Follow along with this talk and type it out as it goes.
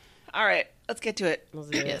All right, let's get to it.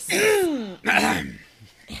 Yes.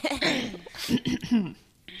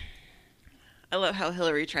 I love how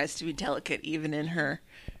Hillary tries to be delicate even in her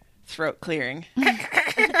throat clearing.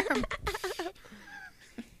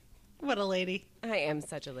 What a lady. I am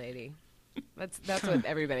such a lady. That's what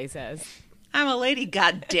everybody says. I'm a lady,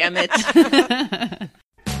 god damn it.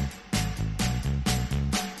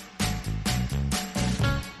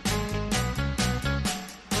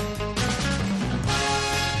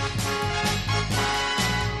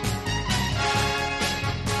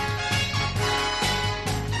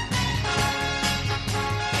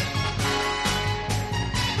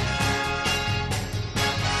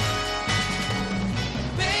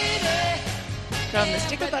 From the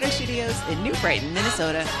Stick of Butter Studios in New Brighton,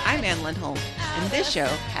 Minnesota, I'm Ann Lindholm, and this show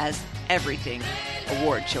has everything.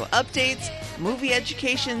 Award show updates, movie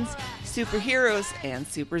educations, superheroes and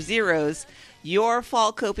super zeros, your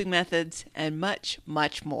fall coping methods, and much,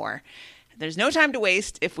 much more. There's no time to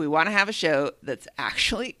waste if we want to have a show that's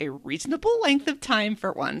actually a reasonable length of time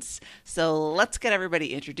for once. So let's get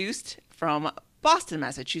everybody introduced. From Boston,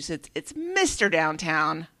 Massachusetts, it's Mr.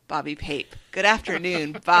 Downtown, Bobby Pape. Good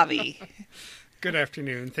afternoon, Bobby. Good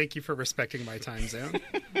afternoon. Thank you for respecting my time zone.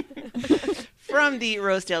 From the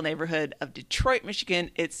Rosedale neighborhood of Detroit, Michigan,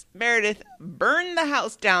 it's Meredith Burn the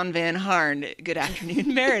House Down Van Harn. Good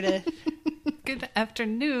afternoon, Meredith. Good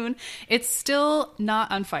afternoon. It's still not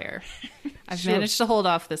on fire. I've managed to hold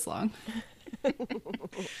off this long.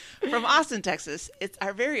 From Austin, Texas, it's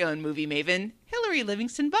our very own movie maven, Hillary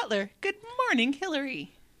Livingston Butler. Good morning,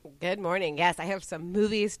 Hillary. Good morning. Yes, I have some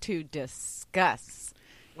movies to discuss.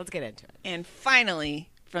 Let's get into it. And finally,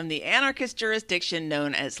 from the anarchist jurisdiction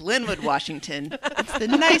known as Linwood, Washington, it's the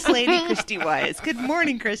nice lady, Christy Wise. Good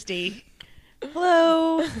morning, Christy.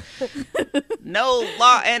 Hello. No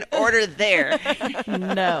law and order there.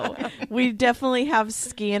 No. We definitely have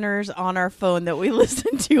scanners on our phone that we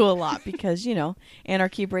listen to a lot because, you know,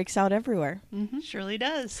 anarchy breaks out everywhere. Mm-hmm. Surely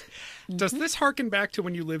does. Does this harken back to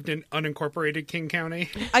when you lived in unincorporated King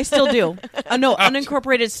County? I still do. No,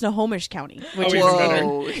 unincorporated Snohomish County, which is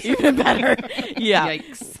Whoa. even better. Yeah.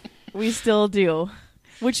 Yikes. We still do.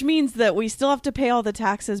 Which means that we still have to pay all the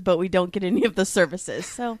taxes, but we don't get any of the services.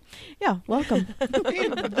 So, yeah, welcome.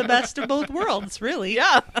 The best of both worlds, really.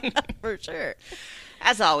 Yeah, for sure.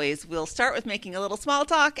 As always, we'll start with making a little small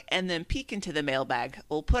talk and then peek into the mailbag.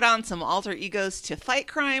 We'll put on some alter egos to fight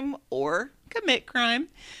crime or commit crime.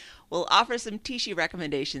 We'll offer some Tishy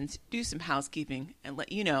recommendations, do some housekeeping, and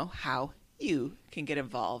let you know how you can get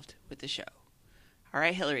involved with the show. All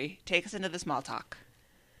right, Hillary, take us into the small talk.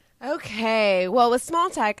 Okay. Well, with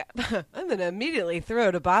small talk, I'm going to immediately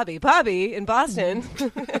throw to Bobby. Bobby in Boston.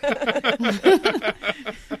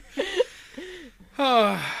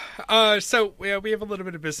 So we have a little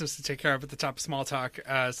bit of business to take care of at the top of small talk.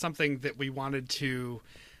 Something that we wanted to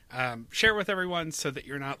share with everyone so that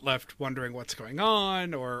you're not left wondering what's going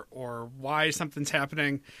on or why something's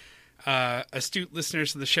happening. Astute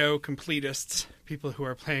listeners of the show, completists, people who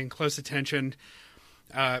are paying close attention,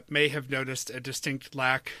 may have noticed a distinct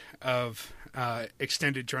lack of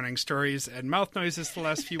extended droning stories and mouth noises the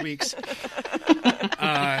last few weeks.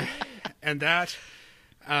 And that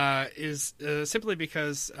is simply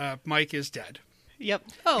because Mike is dead. Yep.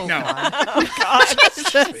 Oh, No.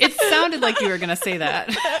 it sounded like you were going to say that.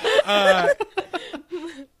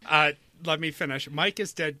 Let me finish. Mike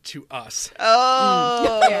is dead to us.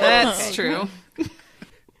 Oh, That's true.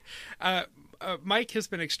 Mike has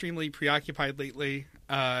been extremely preoccupied lately.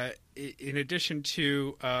 In addition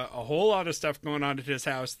to a whole lot of stuff going on at his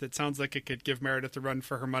house that sounds like it could give Meredith a run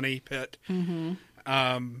for her money pit.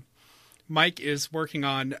 Mm-hmm. Mike is working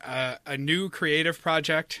on a new creative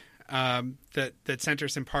project that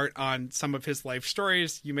centers in part on some of his life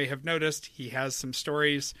stories. You may have noticed he has some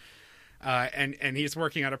stories, and he's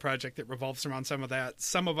working on a project that revolves around some of that.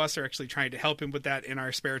 Some of us are actually trying to help him with that in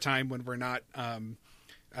our spare time when we're not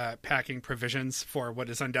packing provisions for what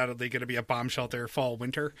is undoubtedly going to be a bomb shelter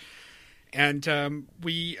fall-winter. And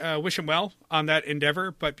we wish him well on that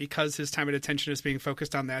endeavor, but because his time and attention is being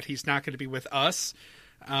focused on that, he's not going to be with us.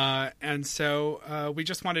 And so we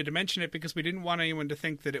just wanted to mention it because we didn't want anyone to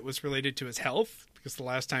think that it was related to his health, because the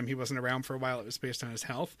last time he wasn't around for a while, it was based on his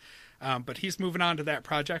health. But he's moving on to that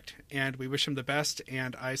project, and we wish him the best,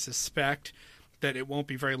 and I suspect that it won't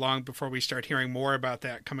be very long before we start hearing more about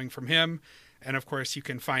that coming from him. And, of course, you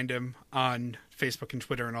can find him on Facebook and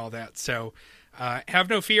Twitter and all that. So have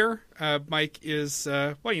no fear. Mike is,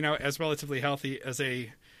 as relatively healthy as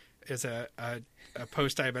a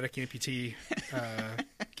post-diabetic amputee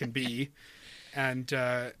can be.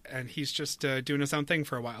 And he's just doing his own thing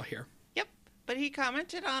for a while here. Yep. But he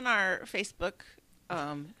commented on our Facebook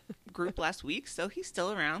group last week, so he's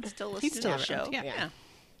still around, still listening still to the around, show. yeah.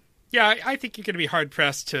 Yeah, I think you're going to be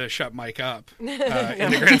hard-pressed to shut Mike up in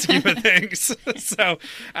the grand scheme of things. So,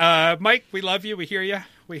 Mike, we love you. We hear you.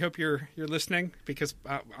 We hope you're listening because,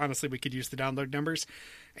 honestly, we could use the download numbers.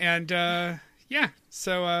 And,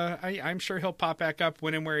 so I'm sure he'll pop back up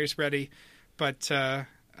when and where he's ready. But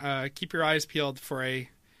keep your eyes peeled for a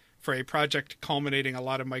project culminating a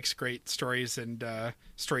lot of Mike's great stories and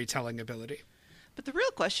storytelling ability. But the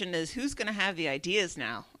real question is, who's going to have the ideas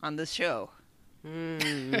now on this show? I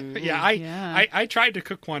tried to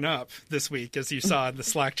cook one up this week, as you saw in the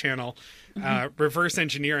Slack channel, reverse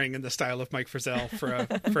engineering in the style of Mike Frizzell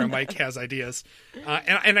for a Mike Has Ideas.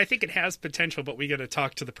 And I think it has potential, but we got to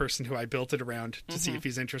talk to the person who I built it around to see if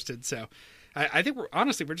he's interested. So I think we're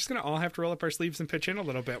just going to all have to roll up our sleeves and pitch in a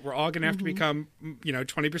little bit. We're all going to have to become,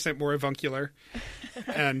 20% more avuncular,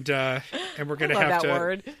 and we're going to have that to.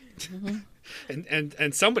 word.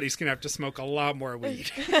 And somebody's going to have to smoke a lot more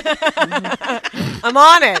weed. I'm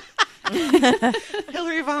on it.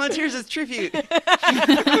 Hillary volunteers as tribute.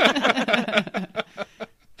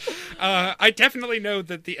 I definitely know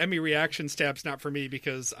that the Emmy reaction stab's not for me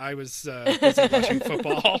because I was busy watching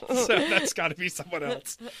football, so that's got to be someone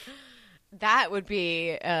else. That would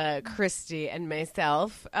be Christy and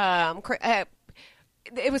myself.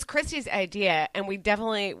 It was Christy's idea, and we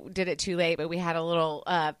definitely did it too late, but we had a little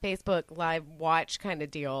Facebook Live watch kind of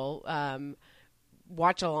deal,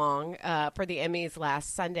 watch along for the Emmys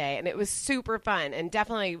last Sunday, and it was super fun. And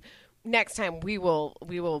definitely next time we will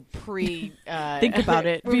think about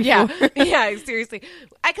it. Yeah, seriously,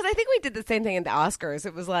 because I think we did the same thing in the Oscars.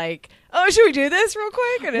 It was like, oh, should we do this real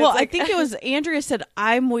quick? And I think it was Andrea said,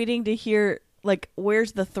 I'm waiting to hear, like,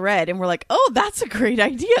 where's the thread? And we're like, oh, that's a great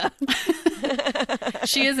idea.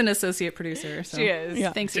 She is an associate producer. So. She is.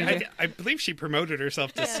 Yeah. Thanks, Andrea. I believe she promoted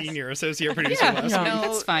herself to senior associate producer last week.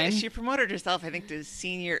 No, It's fine. She promoted herself, I think, to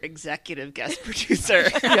senior executive guest producer.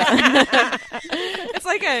 It's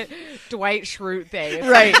like a Dwight Schrute thing.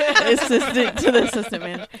 Right. Assistant to the assistant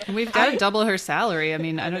man. And we've got to double her salary. I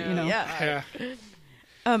mean, I don't, Yeah.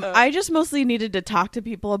 I just mostly needed to talk to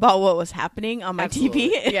people about what was happening on my Absolutely.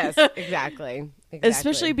 TV. Yes, exactly.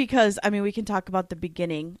 Especially because, we can talk about the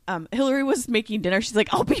beginning. Hillary was making dinner. She's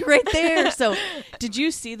like, I'll be right there. So did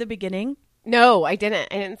you see the beginning? No, I didn't.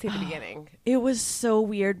 I didn't see the beginning. It was so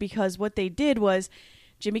weird because what they did was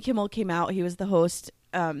Jimmy Kimmel came out. He was the host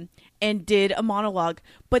and did a monologue.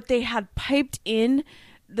 But they had piped in,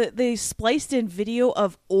 they spliced in video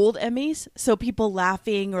of old Emmys. So people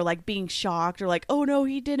laughing or like being shocked or like, oh, no,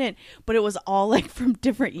 he didn't. But it was all like from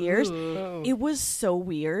different years. Ooh. It was so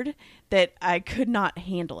weird that I could not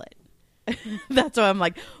handle it. That's why I'm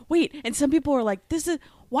like, wait. And some people were like,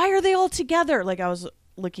 why are they all together? Like I was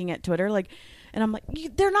looking at Twitter, like, and I'm like,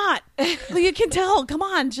 they're not. You can tell. Come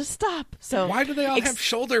on, just stop. So Why do they all have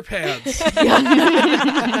shoulder pads?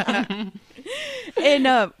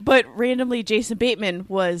 And but randomly, Jason Bateman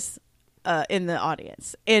was in the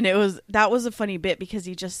audience, and that was a funny bit because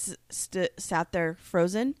he just sat there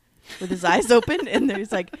frozen with his eyes open, and then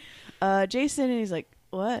he's like, Jason, and he's like,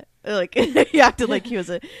 what? Like he acted like he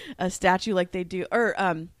was a statue, like they do, or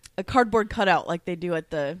a cardboard cutout, like they do at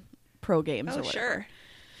the pro games. Oh, or whatever. sure.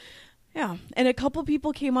 Yeah, and a couple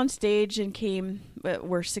people came on stage and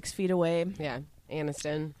were 6 feet away. Yeah,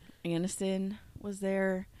 Aniston was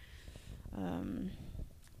there.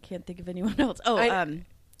 Can't think of anyone else. Oh, I don't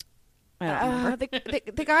remember.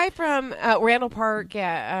 the guy from Randall Park,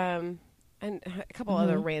 yeah, and a couple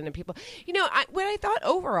other random people. What I thought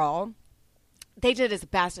overall, they did as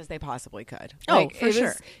best as they possibly could. For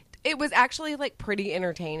sure. It was actually like pretty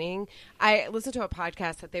entertaining. I listened to a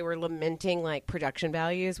podcast that they were lamenting like production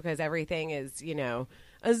values because everything is,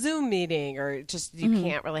 a Zoom meeting or just you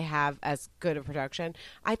can't really have as good a production.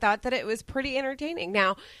 I thought that it was pretty entertaining.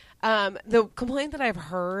 Now, the complaint that I've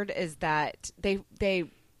heard is that they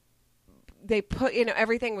put,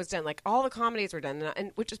 everything was done, like all the comedies were done,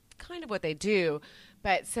 and which is kind of what they do.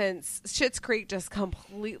 But since Schitt's Creek just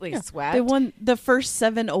completely swept. They won the first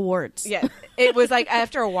 7 awards. Yeah. It was like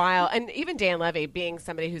after a while, and even Dan Levy, being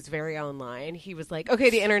somebody who's very online, he was like, okay,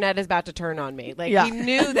 the internet is about to turn on me. Like, he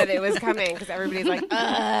knew that it was coming because everybody's like,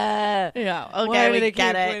 yeah, okay, why do we they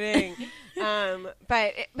get keep it. winning?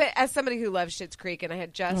 But as somebody who loves Schitt's Creek, and I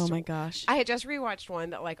had just, oh my gosh, I had just rewatched one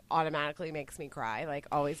that like automatically makes me cry, like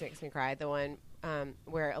always makes me cry. The one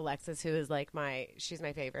where Alexis, who is like she's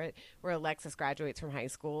my favorite, where Alexis graduates from high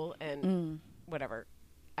school and whatever.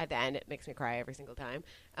 at the end, it makes me cry every single time.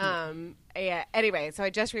 Yeah. Anyway, so I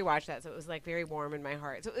just rewatched that, so it was like very warm in my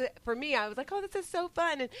heart. So for me, I was like, oh, this is so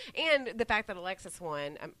fun, and the fact that Alexis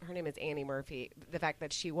won. Her name is Annie Murphy. The fact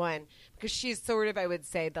that she won because she's sort of, I would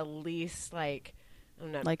say, the least like.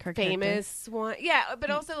 I'm not Like her famous one, yeah, but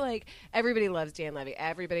also like everybody loves Dan Levy,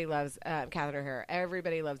 everybody loves Catherine O'Hara,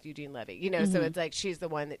 everybody loves Eugene Levy, you know. So it's like she's the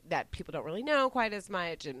one that people don't really know quite as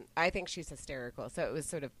much, and I think she's hysterical. So it was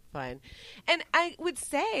sort of fun, and I would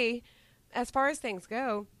say, as far as things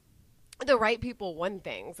go, the right people won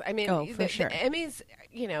things. I mean, for sure. the Emmys,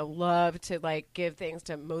 you know, love to like give things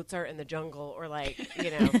to Mozart in the Jungle or like you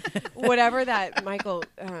know whatever that Michael.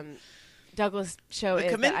 Douglas show The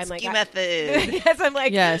is that I'm Kaminsky like method. yes, I'm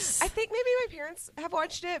like Yes. I think maybe my parents have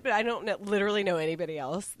watched it, but I don't literally know anybody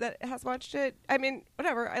else that has watched it. I mean,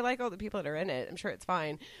 whatever. I like all the people that are in it. I'm sure it's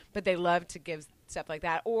fine, but they love to give stuff like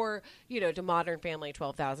that, or you know, to Modern Family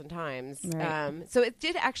 12,000 times. Right. So it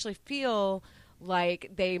did actually feel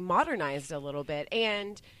like they modernized a little bit,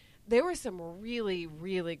 and there were some really,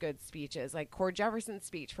 really good speeches, like Cord Jefferson's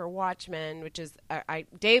speech for Watchmen, which is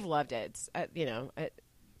Dave loved it. You know.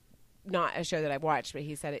 Not a show that I've watched, but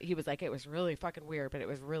he said it. He was like, it was really fucking weird, but it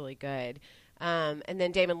was really good. And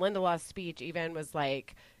then Damon Lindelof's speech even was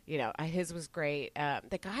like, you know, his was great.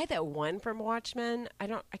 The guy that won from Watchmen, I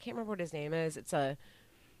can't remember what his name is. It's a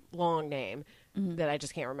long name that I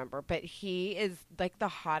just can't remember, but he is like the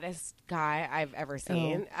hottest guy I've ever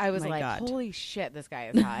seen. I was my like, God. holy shit, this guy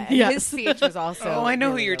is hot. And Yes. his speech was also. Oh, I know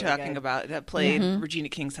really, who you're really talking good. about. That played Regina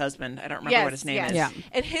King's husband. I don't remember Yes, what his name yes. is. Yeah.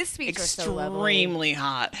 And his speech was so lovely. Extremely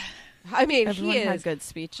hot. I mean, Everyone he had is good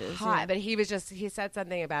speeches. hot, yeah. but he said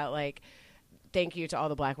something about like, thank you to all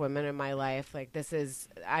the black women in my life. Like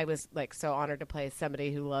I was like so honored to play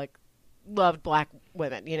somebody who like loved black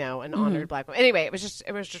women, you know, and honored black women. Anyway, it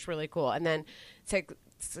was just really cool. And then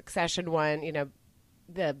Succession won, you know,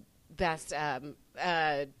 the best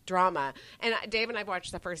drama. And Dave and I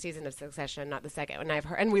watched the first season of Succession, not the second.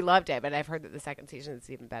 And we loved it, but I've heard that the second season is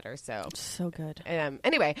even better. So good.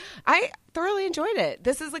 anyway, I thoroughly enjoyed it.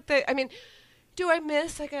 This is like do I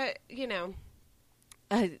miss like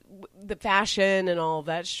the fashion and all of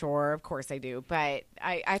that? Sure, of course I do. But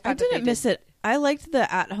I thought I didn't miss it. I liked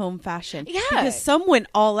the at-home fashion. Yeah. Because some went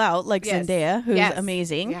all out, like Yes. Zendaya, who's Yes.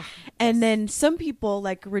 amazing. Yeah. And then some people,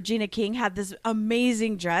 like Regina King, had this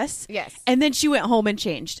amazing dress. Yes. And then she went home and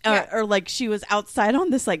changed. Yeah. Or like she was outside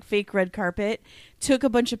on this like fake red carpet, took a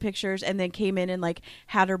bunch of pictures, and then came in and like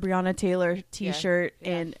had her Breonna Taylor t-shirt. Yeah.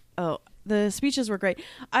 And the speeches were great.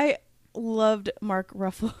 I loved Mark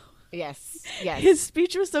Ruffalo. Yes. His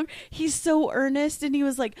speech was he's so earnest, and he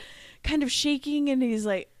was like kind of shaking, and he's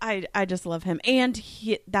like, I just love him. And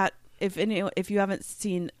if you haven't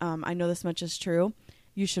seen I Know This Much Is True,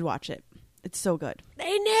 you should watch it. It's so good.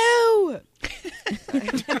 They knew.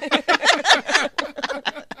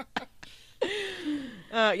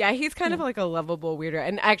 Yeah, he's kind of like a lovable weirdo.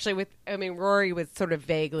 And actually, Rory was sort of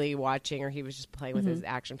vaguely watching, or he was just playing with his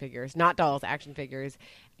action figures, not dolls, action figures.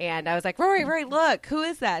 And I was like, Rory, look, who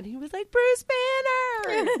is that? And he was like, Bruce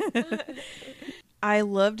Banner. I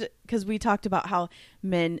loved, because we talked about how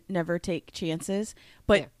men never take chances,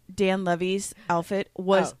 but Dan Levy's outfit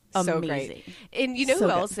was so amazing. great. And you know So who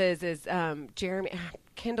good. else is Jeremy,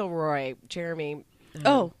 Kendall Roy, Jeremy.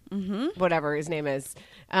 Whatever his name is.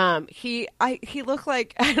 He looked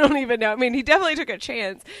like, I don't even know. I mean, he definitely took a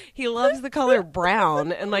chance. He loves the color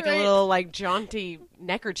brown and like a little like jaunty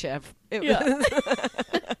neckerchief. It was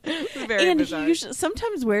very And bizarre. he usually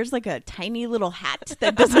sometimes wears like a tiny little hat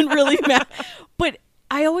that doesn't really matter. But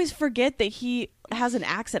I always forget that he has an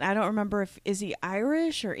accent. I don't remember is he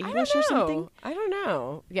Irish or English or something. I don't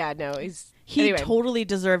know. Yeah, no, He anyway. totally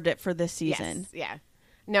deserved it for this season. Yes, yeah.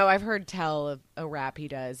 No, I've heard tell of a rap he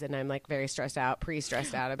does, and I'm like very stressed out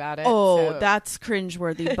about it. Oh, so. that's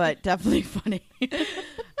cringeworthy, but definitely funny.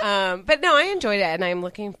 But no, I enjoyed it, and I'm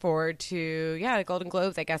looking forward to the Golden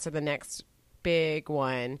Globes, I guess, are the next big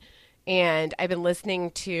one. And I've been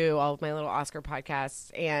listening to all of my little Oscar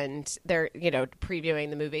podcasts, and they're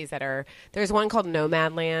previewing the movies that are. There's one called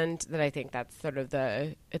Nomadland that I think that's sort of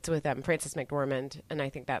it's with Frances McDormand, and I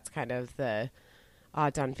think that's kind of the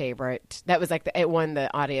odds-on favorite. That was like it won the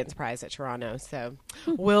audience prize at Toronto. So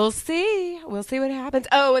we'll see. We'll see what happens.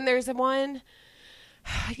 Oh, and there's one.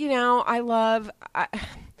 I love.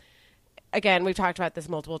 Again, we've talked about this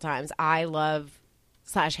multiple times. I love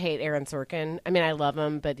 / hate Aaron Sorkin. I mean, I love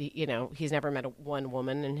him, but he's never met one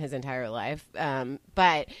woman in his entire life.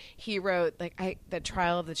 But he wrote the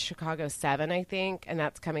Trial of the Chicago 7, I think, and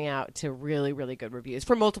that's coming out to really, really good reviews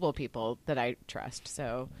for multiple people that I trust.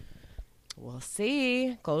 So we'll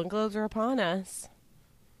see. Golden Globes are upon us.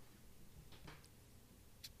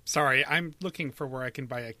 Sorry, I'm looking for where I can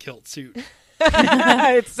buy a kilt suit.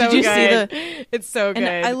 It's so Did you good. see It's so good.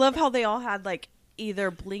 And I love how they all had like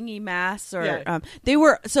either blingy masks or Yeah. they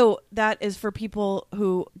were. So that is for people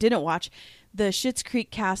who didn't watch. The Schitt's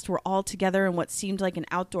Creek cast were all together in what seemed like an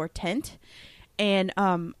outdoor tent, and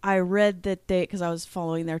I read that because I was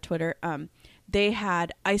following their Twitter. They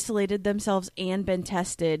had isolated themselves and been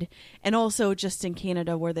tested, and also just in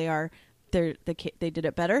Canada where they are. They did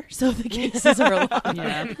it better, so the cases are a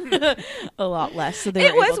lot, a lot less. So they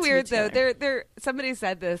it were was able to weird be though. together. Somebody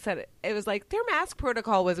said this, and it was like their mask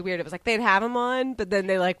protocol was weird. It was like they'd have them on, but then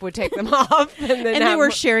they like would take them off, and then and they were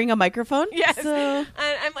sharing a microphone. Yes, So and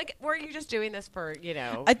I'm like, were you just doing this for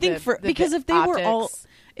I think because if they were all optics?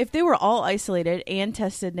 if they were all isolated and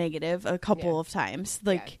tested negative a couple of times,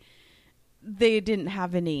 like they didn't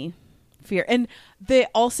have any fear, and they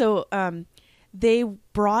also they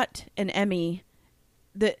brought an Emmy.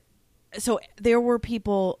 So there were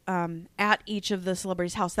people at each of the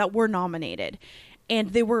celebrities' house that were nominated,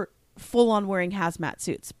 and they were full on wearing hazmat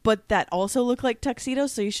suits, but that also looked like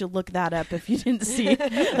tuxedos. So you should look that up if you didn't see.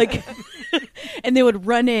 Like, and they would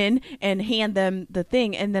run in and hand them the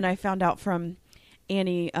thing, and then I found out from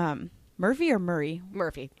Annie Murphy.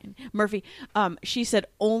 She said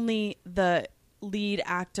only the lead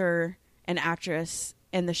actor and actress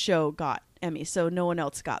in the show got Emmy, so no one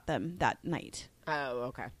else got them that night.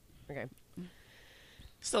 Oh, okay.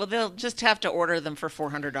 So they'll just have to order them for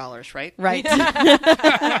 $400, right? Right.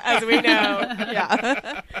 As we know.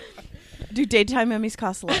 Yeah. Do daytime Emmys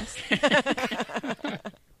cost less?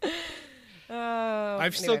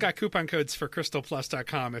 I've still got coupon codes for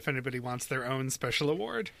crystalplus.com if anybody wants their own special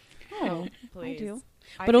award. Oh, Please. I do.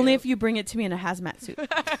 I But only do. if you bring it to me in a hazmat suit.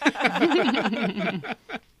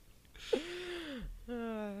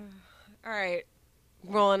 All right,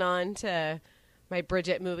 rolling on to my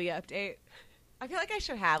Bridget movie update. I feel like I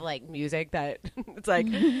should have like music that it's like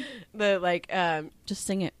the like Just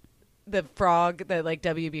sing it. the frog, the like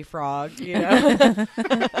WB frog, you know.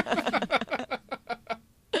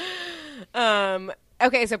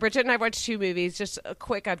 Okay, so Bridget and I watched 2 movies. Just a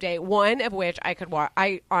quick update. One of which I could watch.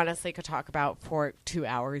 I honestly could talk about for 2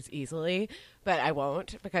 hours easily, but I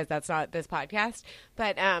won't because that's not this podcast.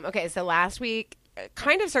 But okay, so last week,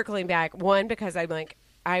 kind of circling back. One, because I'm like,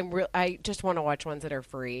 I just want to watch ones that are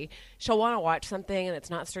free. She'll want to watch something and it's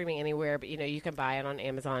not streaming anywhere, but you can buy it on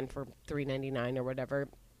Amazon for $3.99 or whatever,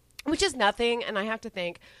 which is nothing. And I have to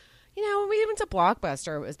think, when we went to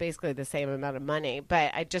Blockbuster, it was basically the same amount of money,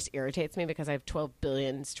 but it just irritates me because I have 12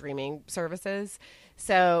 billion streaming services.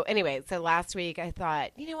 So anyway, last week I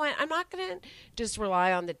thought, you know what? I'm not going to just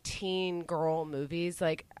rely on the teen girl movies.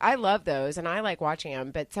 Like, I love those and I like watching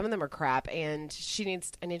them, but some of them are crap and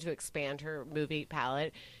I need to expand her movie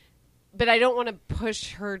palette. But I don't want to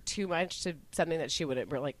push her too much to something that she wouldn't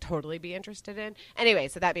like totally be interested in. Anyway,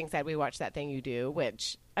 so that being said, we watched That Thing You Do,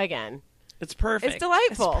 which again, It's perfect. it's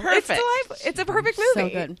delightful. It's perfect. It's delightful. It's a perfect movie. So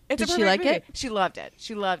good. It's Did a she perfect like movie. it? She loved it.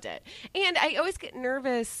 She loved it. And I always get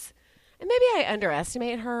nervous, and maybe I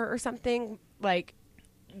underestimate her or something, like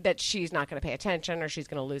that she's not going to pay attention or she's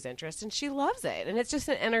going to lose interest. And she loves it. And it's just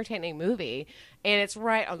an entertaining movie. And it's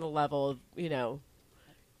right on the level of,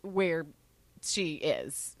 where she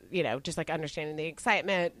is, just like understanding the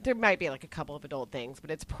excitement. There might be like a couple of adult things,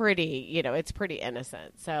 but it's pretty, it's pretty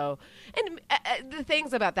innocent. So, and the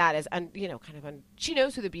things about that is, she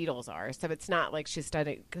knows who the Beatles are. So it's not like she's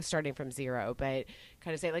starting from zero, but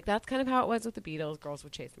kind of say like, that's kind of how it was with the Beatles. Girls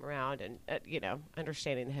would chase them around and,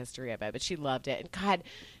 understanding the history of it, but she loved it. And God,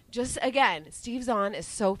 just again, Steve Zahn is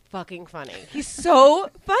so fucking funny. He's so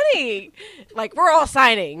funny. Like, we're all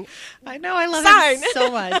signing. I know. I love Sign. him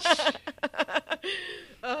so much.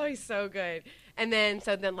 Oh, he's so good. And then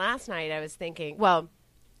last night I was thinking, well,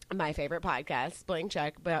 my favorite podcast, Blank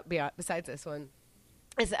Check, but besides this one,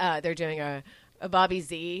 is they're doing a Bobby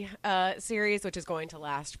Z series, which is going to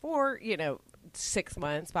last for, 6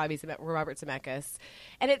 months, Robert Zemeckis.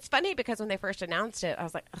 And it's funny because when they first announced it, I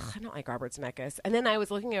was like, I don't like Robert Zemeckis. And then I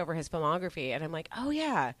was looking over his filmography, and I'm like, oh,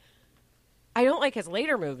 yeah. I don't like his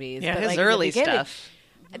later movies. Yeah, but his like, in the early beginning- stuff.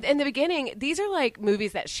 In the beginning, these are like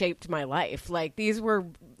movies that shaped my life. Like, these were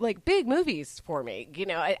like big movies for me.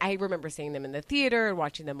 I remember seeing them in the theater and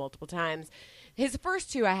watching them multiple times. His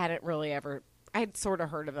first 2, I hadn't really ever, I'd sort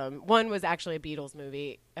of heard of them. One was actually a Beatles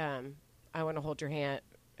movie, I Want to Hold Your Hand,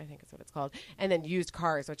 I think that's what it's called. And then Used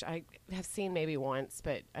Cars, which I have seen maybe once,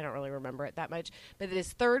 but I don't really remember it that much. But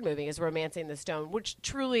his third movie is Romancing the Stone, which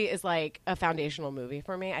truly is like a foundational movie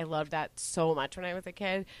for me. I loved that so much when I was a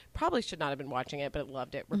kid. Probably should not have been watching it, but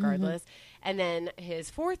loved it regardless. And then his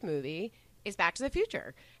fourth movie is Back to the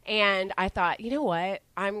Future. And I thought, you know what?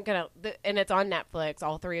 and it's on Netflix.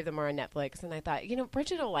 All three of them are on Netflix. And I thought,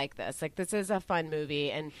 Bridget will like this. Like, this is a fun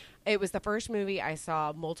movie. And it was the first movie I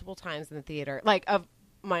saw multiple times in the theater, like, of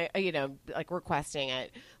my, like, requesting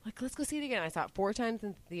it. Like, let's go see it again. I saw it 4 times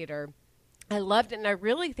in the theater. I loved it, and I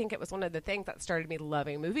really think it was one of the things that started me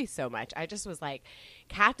loving movies so much. I just was, like,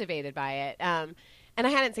 captivated by it. And I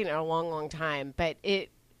hadn't seen it in a long, long time, but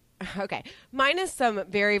okay, minus some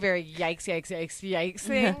very, very yikes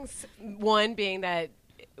things. One being that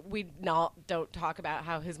we don't talk about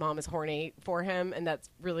how his mom is horny for him, and that's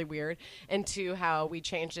really weird. And 2, how we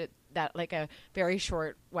changed it, that like a very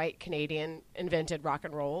short white Canadian invented rock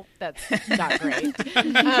and roll. That's not great.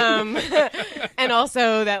 And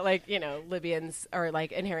also that, like, Libyans are,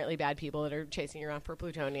 like, inherently bad people that are chasing you around for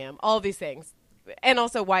plutonium. All these things. And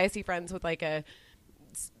also, why is he friends with, like, a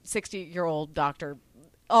 60-year-old doctor?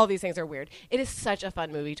 All these things are weird. It is such a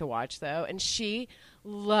fun movie to watch, though, and she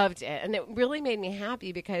loved it. And it really made me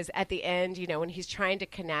happy because at the end, when he's trying to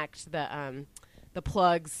connect the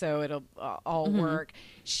plugs so it'll all work,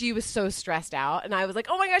 she was so stressed out, and I was like,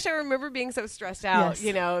 oh my gosh, I remember being so stressed out,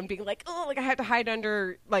 Yes. And being like, oh, like I have to hide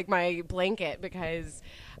under, like, my blanket because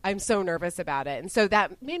I'm so nervous about it. And so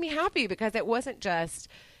that made me happy because it wasn't just,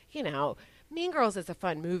 Mean Girls is a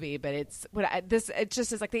fun movie, but it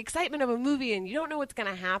just is like the excitement of a movie, and you don't know what's going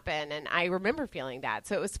to happen. And I remember feeling that,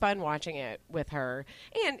 so it was fun watching it with her.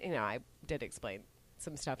 And I did explain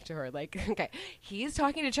some stuff to her, like, okay, he's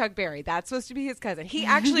talking to Chuck Berry. That's supposed to be his cousin. He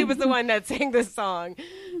actually was the one that sang this song.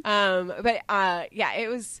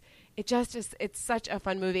 It's such a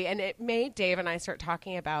fun movie, and it made Dave and I start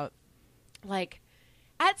talking about, like,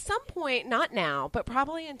 at some point, not now, but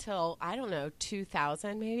probably until, I don't know,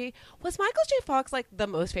 2000 maybe, was Michael J. Fox, like, the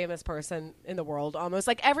most famous person in the world almost?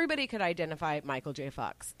 Like, everybody could identify Michael J.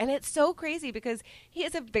 Fox. And it's so crazy because he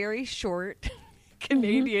is a very short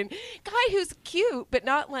Canadian guy who's cute, but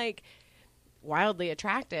not, like, wildly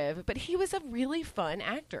attractive. But he was a really fun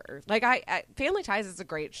actor. Like, Family Ties is a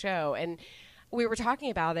great show, and we were talking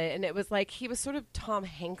about it, and it was like he was sort of Tom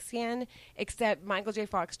Hanksian, except Michael J.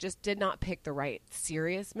 Fox just did not pick the right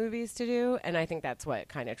serious movies to do, and I think that's what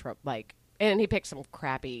kind of and he picked some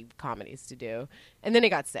crappy comedies to do, and then he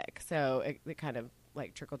got sick, so it kind of,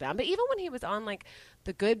 like, trickled down. But even when he was on, like,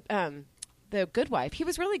 The Good Wife, he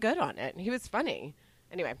was really good on it, and he was funny.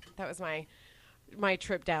 Anyway, that was my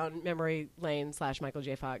trip down memory lane / Michael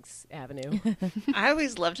J. Fox Avenue. I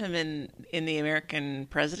always loved him in The American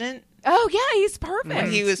President. Oh yeah, he's perfect.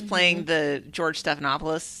 When he was playing the George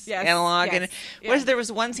Stephanopoulos Yes, analog, yes, and there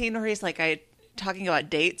was one scene where he's like, talking about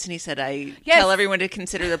dates, and he said, "I Yes. tell everyone to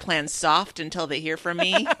consider the plan soft until they hear from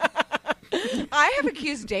me." I have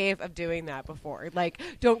accused Dave of doing that before. Like,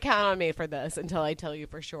 don't count on me for this until I tell you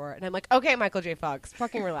for sure. And I'm like, okay, Michael J. Fox,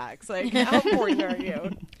 fucking relax. Like, how important are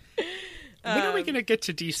you? When are we going to get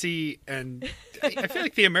to DC? And I feel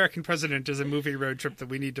like The American President is a movie road trip that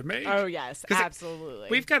we need to make. Oh, yes, 'Cause absolutely.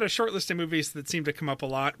 We've got a short list of movies that seem to come up a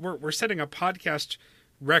lot. We're setting a podcast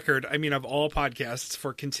record, of all podcasts,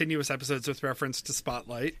 for continuous episodes with reference to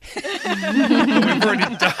Spotlight. We've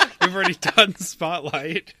already done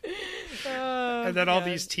Spotlight. And then all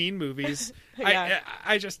these teen movies. Yeah.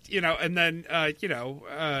 I just, and then,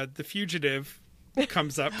 The Fugitive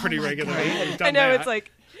comes up pretty regularly. We've done I know, that. it's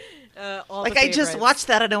like all Like, the I just favorites. watched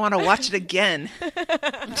that. I don't want to watch it again.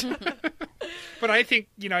 But I think,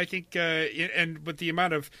 and with the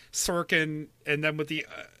amount of Sorkin, and then with the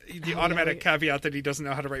automatic caveat that he doesn't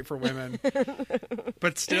know how to write for women.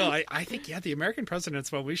 But still, I think, The American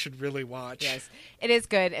President's one we should really watch. Yes, it is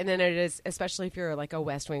good. And then it is, especially if you're like a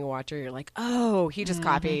West Wing watcher, you're like, oh, he just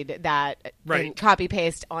copied that Right. and copy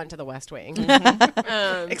paste onto the West Wing.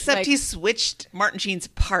 Except like- he switched Martin Sheen's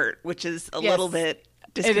part, which is a Yes. little bit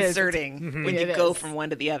is. disconcerting when you It go is. from one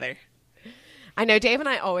to the other. I know Dave and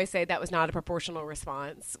I always say that was not a proportional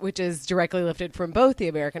response, which is directly lifted from both The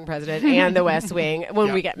American President and The West Wing when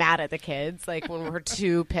Yeah. we get mad at the kids. Like when we're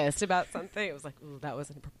too pissed about something, it was like, ooh, that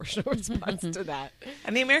wasn't a proportional response to that.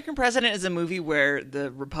 And The American President is a movie where the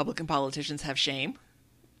Republican politicians have shame,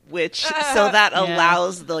 which so that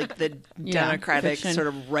allows the democratic fiction. sort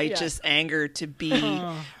of righteous anger to be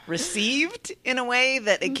received in a way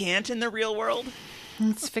that it can't in the real world.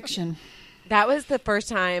 It's fiction. That was the first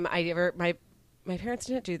time I ever, my parents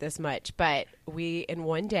didn't do this much, but we in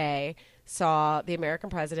one day saw The American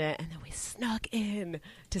President, and then we snuck in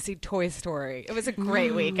to see Toy Story. It was a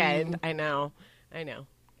great weekend. I know.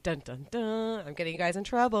 Dun, dun, dun. I'm getting you guys in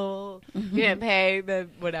trouble. You didn't pay the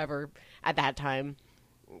whatever at that time.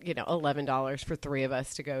 $11 for 3 of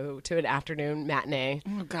us to go to an afternoon matinee.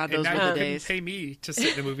 Oh God, And those now were you the couldn't days. pay me to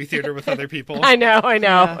sit in a movie theater with other people. I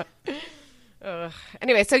know.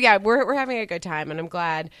 Anyway, so yeah, we're having a good time, and I'm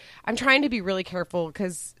glad. I'm trying to be really careful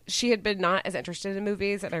because she had been not as interested in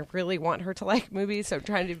movies, and I really want her to like movies, so I'm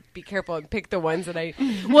trying to be careful and pick the ones that I.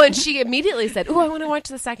 Well, and she immediately said, "Oh, I want to watch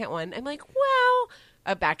the second one." I'm like,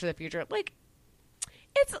 "Well, Back to the Future, like,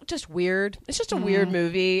 it's just weird. It's just a weird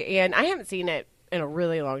movie, and I haven't seen it in a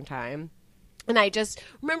really long time." And I just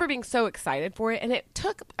remember being so excited for it, and it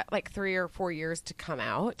took like 3 or 4 years to come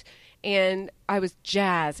out. And I was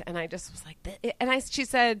jazzed, and I just was like, she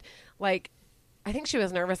said, like, I think she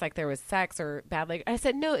was nervous, like there was sex or bad. Like I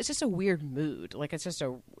said, no, it's just a weird mood. Like it's just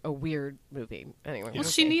a weird movie. Anyway, well,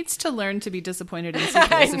 she needs to learn to be disappointed in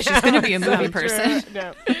sequels if she's going to be a movie person.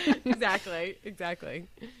 No, exactly.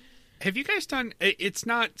 Have you guys done? It's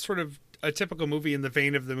not sort of a typical movie in the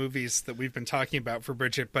vein of the movies that we've been talking about for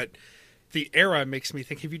Bridget, but the era makes me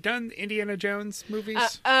think. Have you done Indiana Jones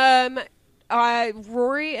movies?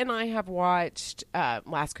 Rory and I have watched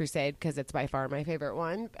Last Crusade because it's by far my favorite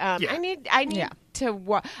one. I need to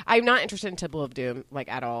watch. I'm not interested in Temple of Doom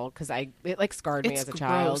like at all because it like scarred me as a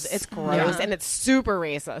child. It's gross and it's super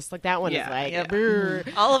racist. Like that one is like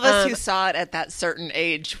all of us who saw it at that certain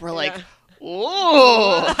age were like,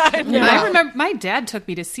 whoa. I remember my dad took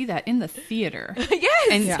me to see that in the theater. Yes.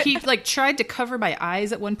 And he like tried to cover my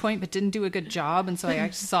eyes at one point but didn't do a good job, and so I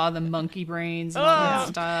actually saw the monkey brains and all that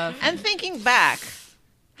stuff. And thinking back,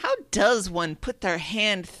 how does one put their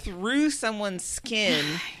hand through someone's skin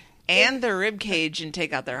and their rib cage and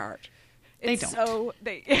take out their heart? They don't. So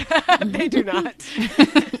they do not.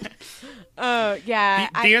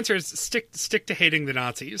 The answer is stick to hating the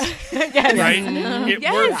Nazis. Yes. Right? It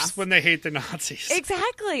works when they hate the Nazis.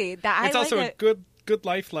 Exactly. It's also a good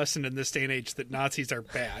life lesson in this day and age that Nazis are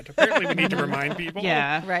bad. Apparently we need to remind people.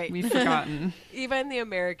 Yeah, right. We've forgotten. Even the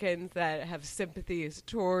Americans that have sympathies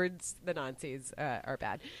towards the Nazis are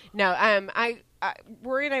bad. No,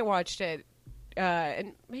 Rory and I watched it.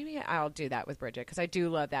 And maybe I'll do that with Bridget because I do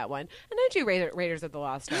love that one. And I do Raiders of the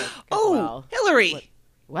Lost Ark as well. Hillary.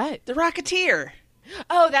 What? The Rocketeer.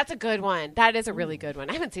 Oh, that's a good one. That is a really good one.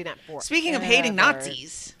 I haven't seen that before. Speaking of hating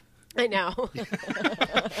Nazis. I know.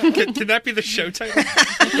 Can that be the show title?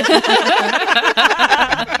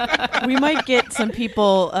 We might get some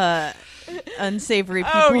people, unsavory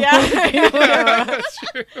people. Oh, yeah. That's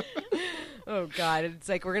true. Oh, God. It's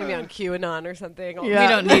like we're going to be on QAnon or something. Yeah. We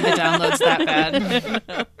don't need the downloads that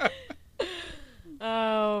bad.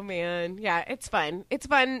 Oh, man. Yeah, it's fun. It's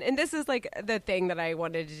fun. And this is like the thing that I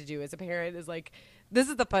wanted to do as a parent is like, this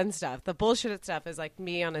is the fun stuff. The bullshit stuff is like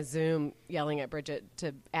me on a Zoom yelling at Bridget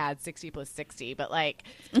to add 60 plus 60. But like,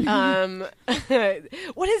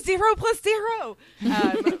 what is 0 plus 0?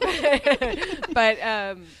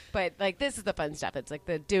 But like, this is the fun stuff. It's like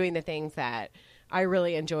doing the things that I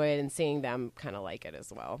really enjoy and seeing them kind of like it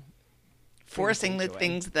as well. Forcing the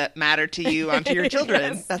things that matter to you onto your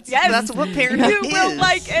children. Yes. That's what parenthood is. You will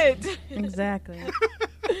like it. Exactly.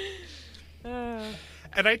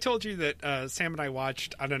 And I told you that Sam and I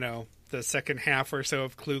watched, I don't know, the second half or so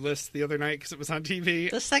of Clueless the other night because it was on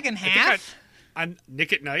TV. The second half? On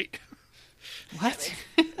Nick at Night. What?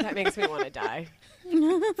 That makes me want to die.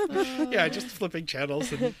 Yeah, just flipping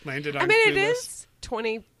channels and landed on I mean, Clueless. it is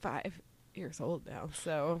 25 years old now,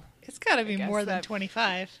 so... It's got to be more than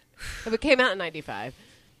 25. It came out in 95.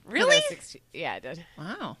 Really? Yeah, it did.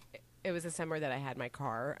 Wow. It was the summer that I had my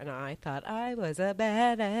car, and I thought I was a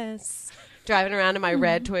badass. Driving around in my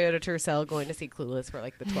red Toyota Tercel going to see Clueless for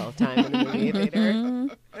like the 12th time in the movie theater.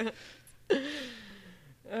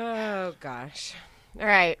 Oh, gosh. All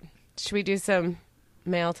right. Should we do some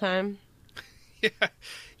mail time? Yeah.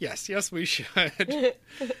 Yes, we should. We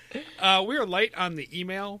are light on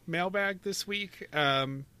the mailbag this week.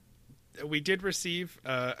 We did receive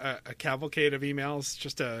a cavalcade of emails,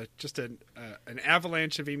 just an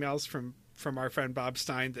avalanche of emails from our friend Bob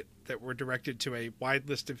Stein that were directed to a wide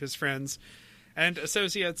list of his friends and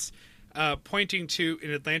associates, pointing to an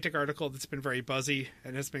Atlantic article that's been very buzzy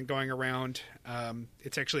and has been going around.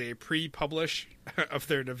 It's actually a pre-publish of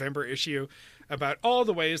their November issue about all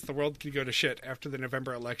the ways the world could go to shit after the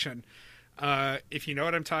November election. If you know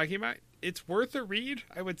what I'm talking about, it's worth a read.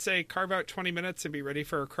 I would say carve out 20 minutes and be ready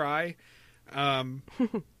for a cry.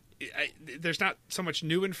 There's not so much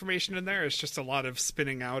new information in there. It's just a lot of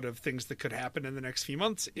spinning out of things that could happen in the next few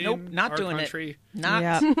months in not our doing country. It. Not.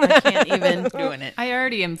 Yeah, I can't even doing it. I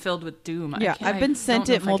already am filled with doom. I've been sent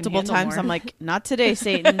it multiple times. More. I'm like, not today,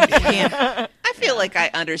 Satan. You can't. I feel like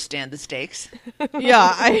I understand the stakes.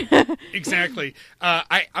 Yeah, Exactly.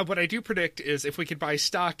 What I do predict is if we could buy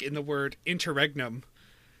stock in the word interregnum,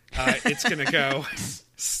 it's going to go.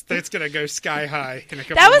 It's going to go sky high in a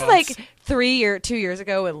couple That was of months. like 2 years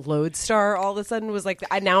ago when Lodestar all of a sudden was like,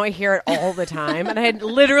 now I hear it all the time. And I had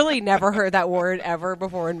literally never heard that word ever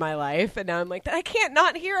before in my life. And now I'm like, I can't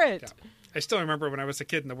not hear it. Yeah. I still remember when I was a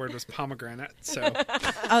kid and the word was pomegranate. So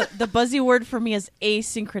The buzzy word for me is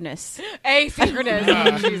asynchronous.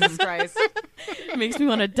 Asynchronous. Jesus Christ. It makes me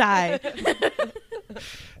want to die.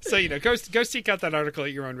 So go seek out that article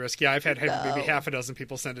at your own risk. Yeah, I've had maybe half a dozen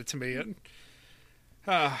people send it to me, and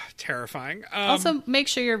terrifying. Also, make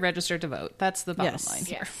sure you're registered to vote. That's the bottom Yes. line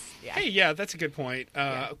here. Yeah. Hey, yeah, that's a good point.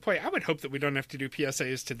 Boy, I would hope that we don't have to do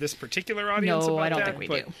PSAs to this particular audience. No, about I don't that, think we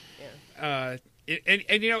but, do. And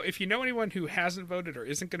if you know anyone who hasn't voted or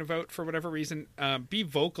isn't going to vote for whatever reason, be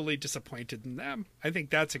vocally disappointed in them. I think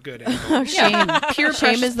that's a good angle. Shame. Pure Shame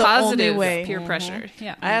pressure is the positive only way. peer pressure.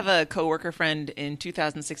 Yeah. I have a coworker friend in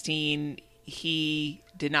 2016. He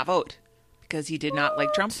did not vote because he did not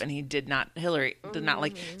like Trump and he did not Hillary. Did not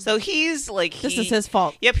like. So he's like This is his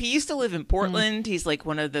fault. Yep, he used to live in Portland. He's like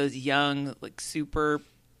one of those young, like super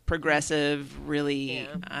progressive, really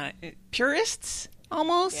purists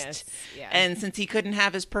almost. Yes, yeah. And since he couldn't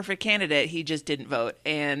have his perfect candidate, he just didn't vote.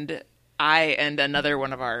 And I and another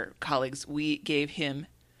one of our colleagues, we gave him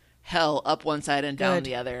hell up one side and down Good.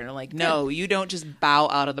 the other. And I'm like, no, you don't just bow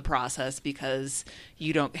out of the process because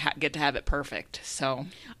you don't get to have it perfect. So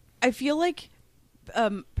I feel like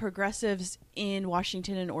progressives in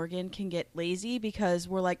Washington and Oregon can get lazy because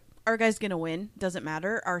we're like, our guy's going to win. Doesn't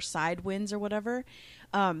matter. Our side wins or whatever.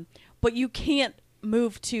 But you can't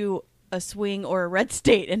move to a swing or a red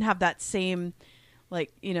state and have that same,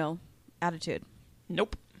 attitude.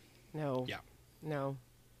 nope. No. Yeah. No.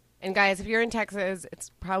 And guys, if you're in Texas, it's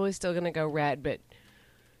probably still going to go red, but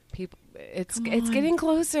people, it's getting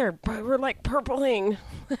closer. We're like purpling.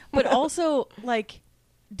 But also,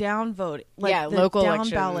 downvote. Yeah, the local down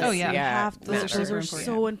elections. ballot. Oh, yeah. You have to, Those are those super are important.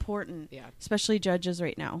 so important. Yeah. Especially judges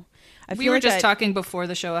right now. I We feel were like just talking before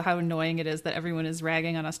the show how annoying it is that everyone is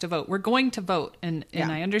ragging on us to vote. We're going to vote, and Yeah.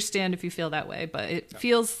 I understand if you feel that way, but it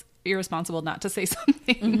feels irresponsible not to say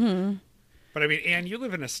something. Mm-hmm. But I mean, Anne, you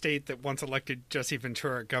live in a state that once elected Jesse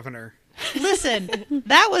Ventura governor. Listen,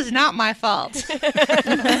 that was not my fault.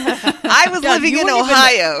 I was living you in weren't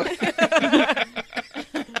Ohio.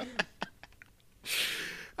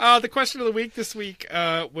 The question of the week this week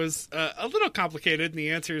was a little complicated, and the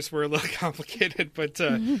answers were a little complicated. But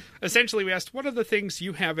essentially, we asked, what are the things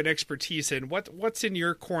you have an expertise in? What's in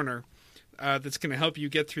your corner that's going to help you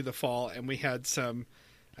get through the fall? And we had some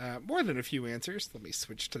more than a few answers. Let me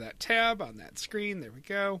switch to that tab on that screen. There we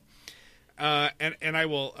go. And I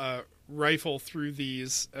will rifle through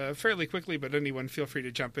these fairly quickly, but anyone feel free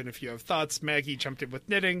to jump in if you have thoughts. Maggie jumped in with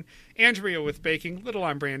knitting, Andrea with baking. Little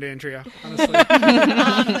on brand, Andrea, honestly.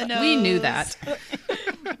 We knew that.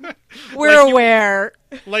 We're aware.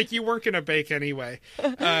 Like you weren't going to bake anyway.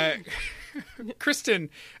 Kristen,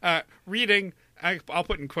 reading, I'll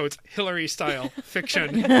put in quotes, Hillary style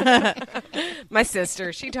fiction. My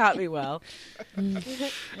sister, she taught me well.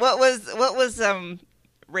 What was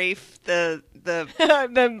Rafe the The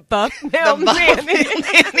buff the male buff nanny.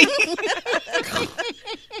 nanny?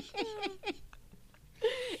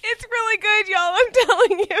 It's really good, y'all. I'm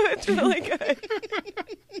telling you, it's really good.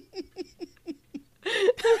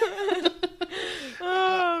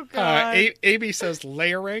 Oh God. AB says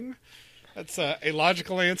layering. That's a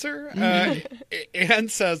logical answer. Anne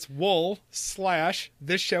says wool /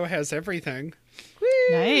 this show has everything.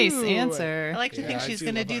 Nice answer. I like to Yeah, think I she's do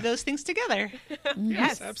going to love do that. those things together.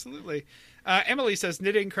 Yes, absolutely. Emily says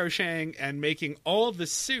knitting, crocheting, and making all the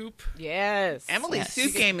soup. Yes. Emily's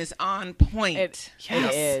soup game is on point. It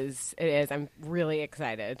is. It is. I'm really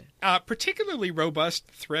excited. Particularly robust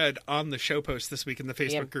thread on the show post this week in the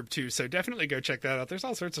Facebook Yeah. group too. So definitely go check that out. There's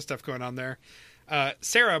all sorts of stuff going on there.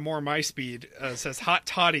 Sarah, more my speed, says hot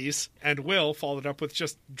toddies, and Will followed up with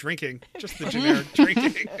just drinking, just the generic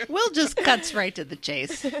drinking. Will just cuts right to the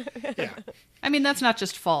chase. Yeah. I mean, that's not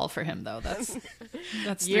just fall for him, though. That's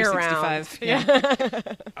Year 365.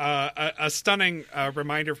 round. A stunning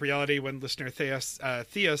reminder of reality when listener Thea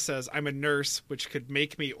says, "I'm a nurse," which could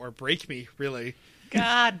make me or break me. Really.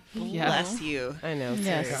 God Yeah. Bless you. I know.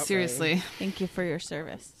 Yes. Seriously. Thank you for your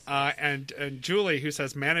service. And Julie, who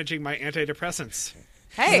says, "Managing my antidepressants."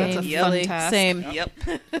 Hey. That's a Same. fun task. Same. Yep.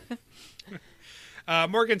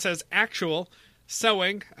 Morgan says, "Actual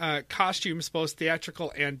sewing, costumes, both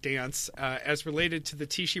theatrical and dance, as related to the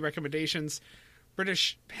Tishi recommendations.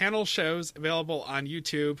 British panel shows available on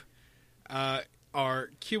YouTube are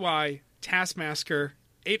QI, Taskmaster,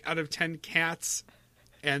 8 out of 10 Cats,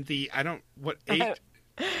 and the 8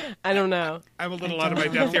 I don't know. I'm a little out of my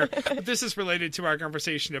depth here. But this is related to our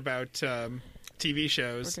conversation about TV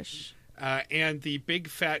shows British. and the big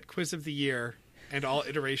fat quiz of the year and all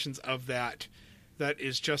iterations of that. That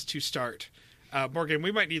is just to start. Morgan,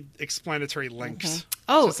 we might need explanatory links.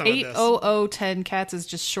 Oh, to some of this. 80010 cats is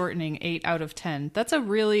just shortening 8 out of 10. That's a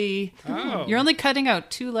really... Oh. You're only cutting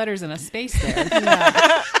out 2 letters and a space there.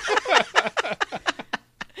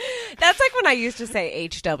 That's like when I used to say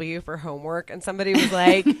HW for homework, and somebody was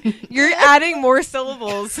like, "You're adding more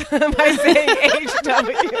syllables by saying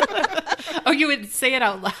HW." Oh, you would say it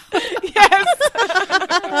out loud.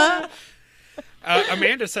 Yes.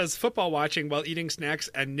 Amanda says, football watching while eating snacks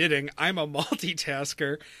and knitting. I'm a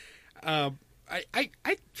multitasker. I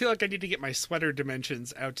feel like I need to get my sweater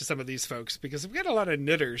dimensions out to some of these folks because we've got a lot of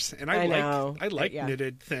knitters, and I know. like Yeah.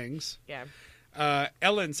 knitted things. Yeah.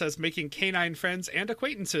 Ellen says, making canine friends and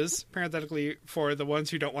acquaintances, parenthetically for the ones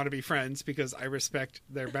who don't want to be friends because I respect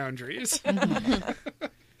their boundaries. That's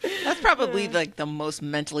probably like the most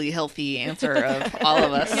mentally healthy answer of all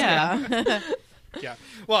of us. Yeah. Yeah.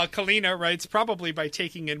 Well, Kalina writes, probably by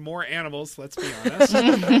taking in more animals, let's be honest.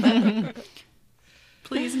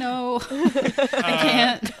 Please, no. I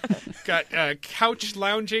can't. Got couch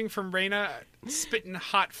lounging from Raina, spitting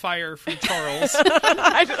hot fire from Charles.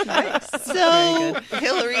 So,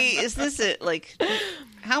 Hillary, is this it? Like,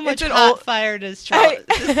 how much an hot old- fire does Charles?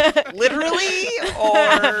 Literally,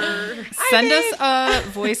 or Send us a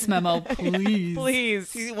voice memo, please.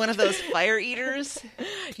 Please. is he one of those fire eaters?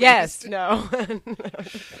 Yes. No.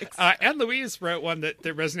 And Louise wrote one that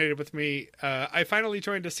resonated with me. I finally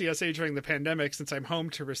joined a CSA during the pandemic since I'm home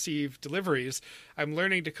to receive deliveries. I'm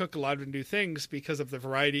learning to cook a lot of new things because of the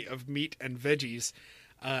variety of meat and veggies.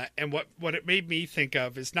 And what it made me think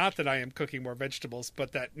of is not that I am cooking more vegetables,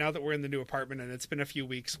 but that now that we're in the new apartment and it's been a few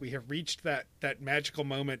weeks, we have reached that magical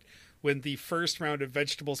moment when the first round of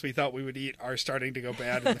vegetables we thought we would eat are starting to go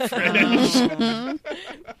bad in the fridge.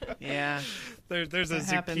 Yeah. There's a That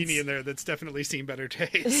happens. zucchini in there that's definitely seen better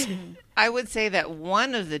days. I would say that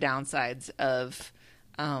one of the downsides of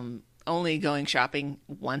only going shopping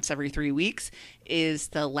once every 3 weeks is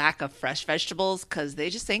the lack of fresh vegetables because they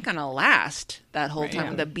just ain't gonna last that whole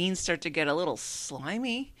time. Yeah. The beans start to get a little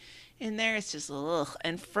slimy in there. It's just ugh.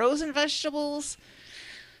 And frozen vegetables,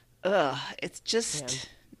 it's just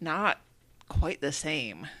not quite the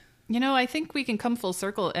same. You know, I think we can come full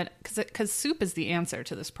circle because soup is the answer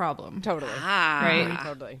to this problem. Totally. Right.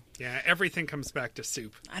 Totally. Yeah, everything comes back to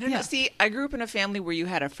soup. I don't know. Yeah. See, I grew up in a family where you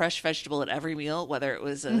had a fresh vegetable at every meal, whether it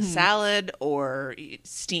was a salad or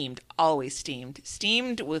steamed, always steamed.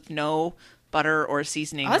 Steamed with no butter or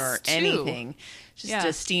seasoning Us or too. anything. Just Yeah.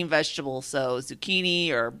 a steamed vegetable. So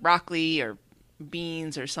zucchini or broccoli or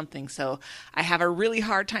beans or something. So I have a really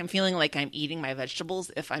hard time feeling like I'm eating my vegetables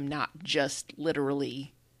if I'm not just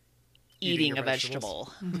literally eating your a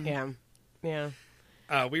vegetables. vegetable. Yeah.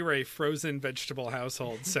 Yeah. We were a frozen vegetable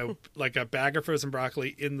household, so like a bag of frozen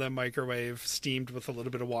broccoli in the microwave, steamed with a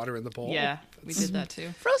little bit of water in the bowl. Yeah, we did that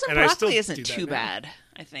too. Frozen And I still broccoli do isn't that too now. bad,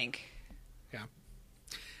 I think.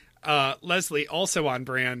 Leslie, also on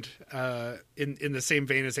brand, in the same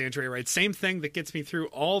vein as Andrea writes, same thing that gets me through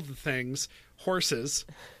all the things, horses.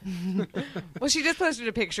 Well, she just posted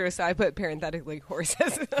a picture, so I put parenthetically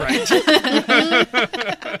horses. Right.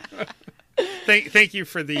 Thank you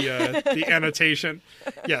for the annotation.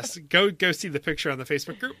 Yes, go see the picture on the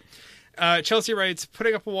Facebook group. Chelsea writes,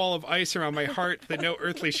 putting up a wall of ice around my heart that no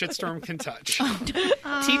earthly shitstorm can touch.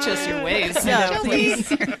 Teach us your ways. Yeah, please.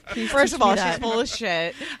 First of all, that. she's full of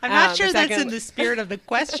shit. I'm not sure that's second- in the spirit of the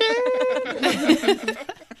question.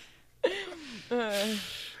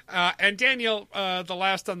 And Daniel, the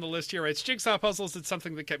last on the list here, writes, jigsaw puzzles is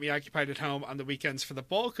something that kept me occupied at home on the weekends for the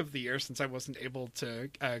bulk of the year since I wasn't able to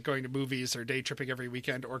going to movies or day tripping every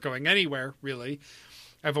weekend or going anywhere, really.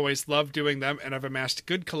 I've always loved doing them, and I've amassed a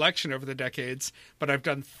good collection over the decades, but I've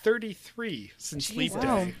done 33 since Leap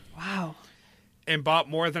Day. Wow. And bought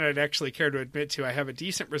more than I'd actually care to admit to. I have a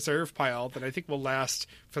decent reserve pile that I think will last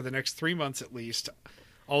for the next 3 months at least.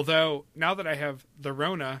 Although, now that I have the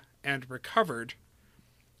Rona and recovered,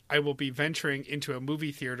 I will be venturing into a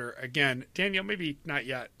movie theater again. Daniel, maybe not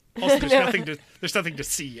yet. Also, there's nothing to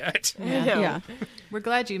see yet. Yeah. We're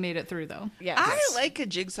glad you made it through, though. Yeah. I like a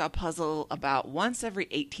jigsaw puzzle about once every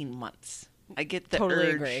 18 months. I get the Totally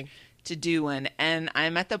urge agree. to do one, and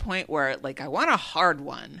I'm at the point where like I want a hard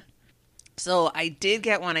one. So I did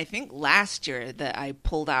get one, I think last year, that I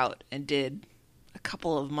pulled out and did a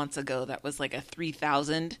couple of months ago. That was like a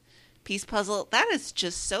 3,000 piece puzzle. That is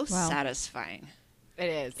just so satisfying. It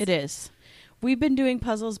is. It is. We've been doing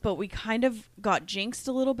puzzles, but we kind of got jinxed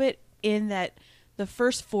a little bit in that The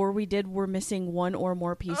first 4 we did were missing 1 or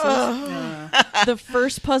more pieces. The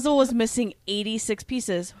first puzzle was missing 86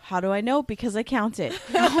 pieces. How do I know? Because I counted.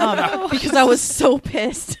 Because I was so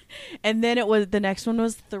pissed. And then the next one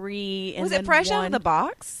was 3. And Was then it fresh out 1. of the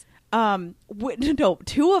box? No,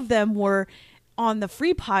 2 of them were on the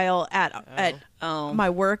free pile at my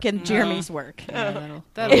work and Jeremy's work. That'll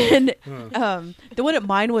And the one at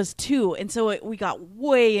mine was 2, and so we got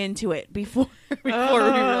way into it before we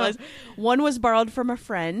realized. 1 was borrowed from a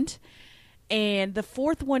friend, and the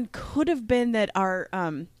 4th one could have been that our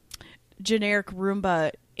generic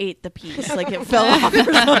Roomba ate the piece, like it fell off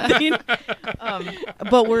or something.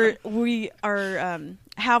 But we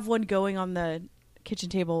have one going on the kitchen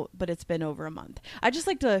table, but it's been over a month. I just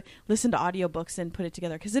like to listen to audiobooks and put it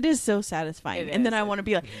together because it is so satisfying. And then I want to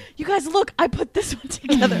be like, you guys, look, I put this one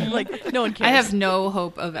together. Like, no one cares. I have no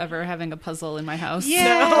hope of ever having a puzzle in my house.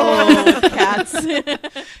 No, cats.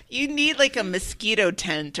 You need like a mosquito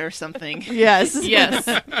tent or something. Yes. Yes.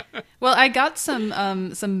 Well, I got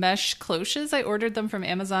some mesh cloches. I ordered them from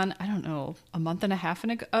Amazon, I don't know, a month and a half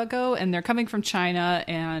ago, and they're coming from China,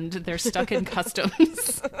 and they're stuck in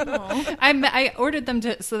customs. I ordered them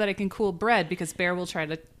so that I can cool bread, because Bear will try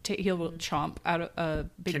to he will chomp out a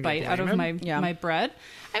big bite out of my bread.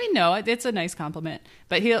 I mean, no, it's a nice compliment,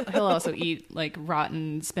 but he'll also eat like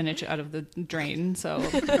rotten spinach out of the drain. So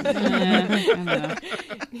I don't know.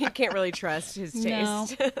 You can't really trust his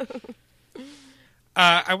taste. No.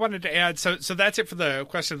 I wanted to add, so that's it for the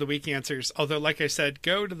question of the week answers. Although, like I said,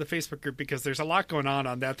 go to the Facebook group because there's a lot going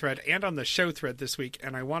on that thread and on the show thread this week.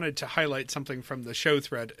 And I wanted to highlight something from the show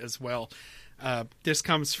thread as well. This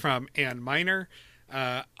comes from Ann Miner.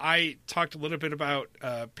 I talked a little bit about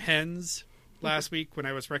pens last week when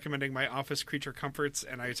I was recommending my office creature comforts,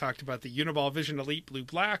 and I talked about the Uniball Vision Elite Blue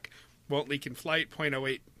Black, won't leak in flight,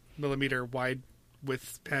 0.08 millimeter wide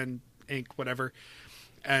width pen, ink, whatever.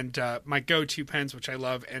 And my go-to pens, which I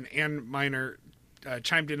love. And Ann Miner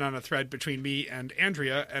chimed in on a thread between me and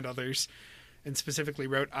Andrea and others, and specifically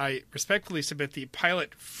wrote, I respectfully submit the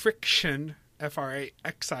Pilot Friction,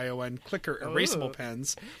 F-R-A-X-I-O-N, clicker erasable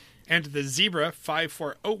pens, and the Zebra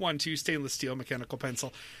 54012 stainless steel mechanical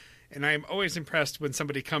pencil. And I am always impressed when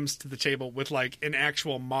somebody comes to the table with, like, an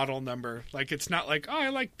actual model number. Like, it's not like, oh, I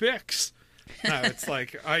like Bics. No, it's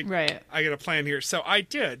like, I got a plan here. So I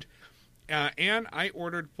did. And I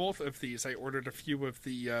ordered both of these. I ordered a few of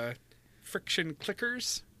the Friction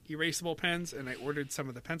clickers, erasable pens, and I ordered some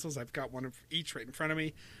of the pencils. I've got one of each right in front of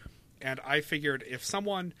me. And I figured if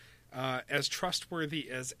someone as trustworthy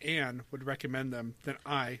as Anne would recommend them, then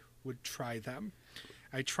I would try them.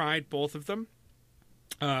 I tried both of them,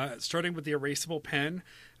 starting with the erasable pen.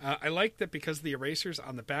 I like that because the eraser's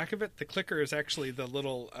on the back of it. The clicker is actually the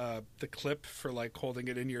little the clip for like holding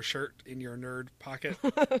it in your shirt, in your nerd pocket.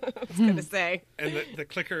 I was going to say. And the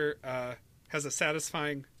clicker has a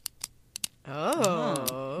satisfying...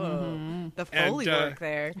 The Foley work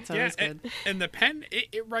there. It's always good. And the pen,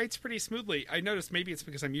 it writes pretty smoothly. I noticed maybe it's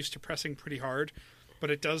because I'm used to pressing pretty hard, but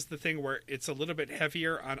it does the thing where it's a little bit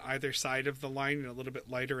heavier on either side of the line and a little bit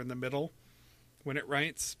lighter in the middle when it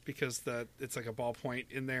writes, because it's like a ballpoint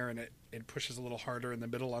in there, and it pushes a little harder in the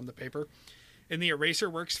middle on the paper. And the eraser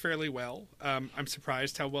works fairly well. I'm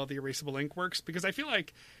surprised how well the erasable ink works, because I feel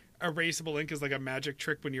like erasable ink is like a magic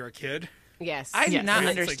trick when you're a kid. Yes. I do not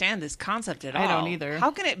Right? understand this concept at all. I don't either. How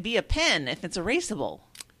can it be a pen if it's erasable?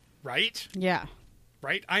 Right? Yeah.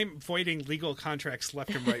 Right? I'm voiding legal contracts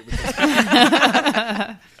left and right with this.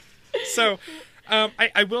 So,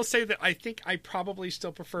 I will say that I think I probably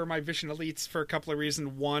still prefer my Vision Elites for a couple of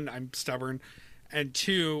reasons. One, I'm stubborn. And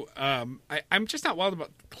two, I'm just not wild about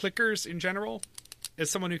clickers in general. As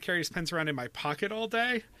someone who carries pens around in my pocket all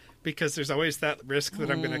day, because there's always that risk that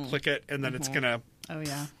I'm going to click it and then it's going to... Oh,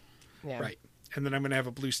 yeah. Yeah. Right. And then I'm going to have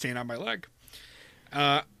a blue stain on my leg.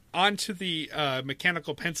 On to the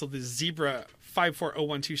mechanical pencil, the Zebra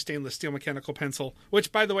 54012 stainless steel mechanical pencil,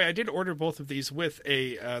 which, by the way, I did order both of these with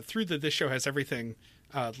a through the This Show Has Everything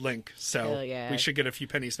link. So we should get a few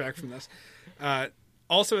pennies back from this.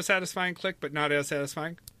 Also a satisfying click, but not as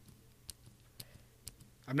satisfying.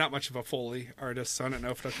 I'm not much of a Foley artist, so I don't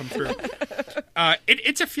know if it'll come through.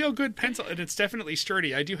 It's a feel-good pencil, and it's definitely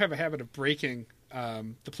sturdy. I do have a habit of breaking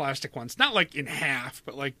the plastic ones. Not like in half,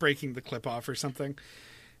 but like breaking the clip off or something,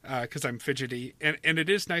 because I'm fidgety. And it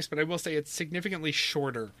is nice, but I will say it's significantly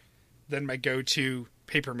shorter than my go-to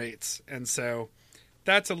Papermates. And so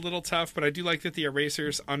that's a little tough, but I do like that the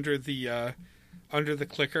eraser's under the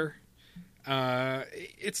clicker.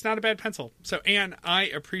 It's not a bad pencil. So, Anne, I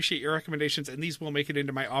appreciate your recommendations, and these will make it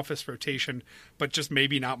into my office rotation, but just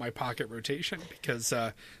maybe not my pocket rotation, because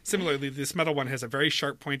similarly, this metal one has a very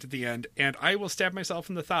sharp point at the end, and I will stab myself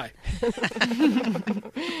in the thigh.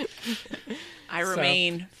 I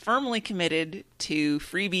remain firmly committed to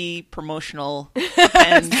freebie promotional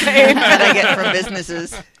pens that I get from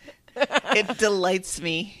businesses. It delights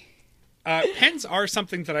me. Pens are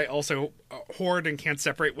something that I also hoard and can't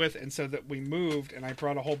separate with, and so that we moved, and I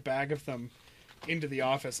brought a whole bag of them into the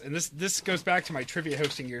office. And this goes back to my trivia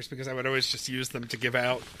hosting years, because I would always just use them to give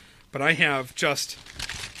out. But I have just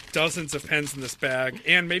dozens of pens in this bag,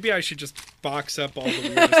 and maybe I should just box up all the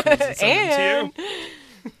weirdest ones and send them to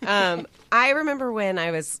you. I remember when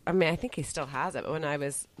I think he still has it, but when I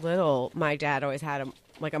was little, my dad always had a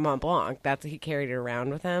Mont Blanc. He carried it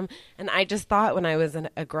around with him. And I just thought when I was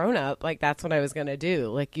a grown-up, like, that's what I was going to do.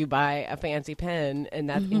 Like, you buy a fancy pen, and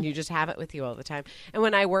and you just have it with you all the time. And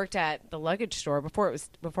when I worked at the luggage store, before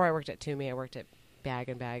I worked at Toomey, I worked at Bag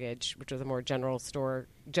and Baggage, which was a more general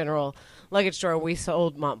luggage store. We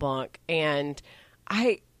sold Mont Blanc, and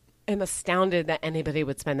I am astounded that anybody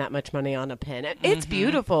would spend that much money on a pen. It's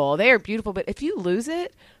beautiful. They are beautiful, but if you lose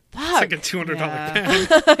it, fuck. It's like a $200 pen.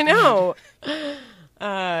 I know.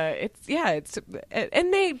 And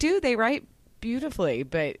they write beautifully,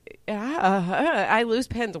 but I lose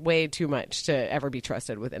pens way too much to ever be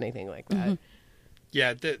trusted with anything like that.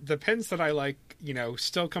 Yeah, the pens that I like,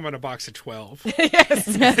 still come in a box of 12. Yes,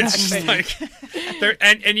 It's just like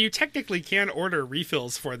and you technically can order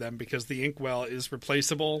refills for them because the inkwell is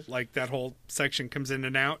replaceable. Like, that whole section comes in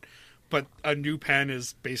and out. But a new pen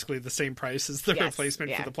is basically the same price as the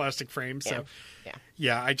replacement for the plastic frame. So,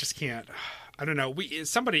 yeah, I just can't. I don't know.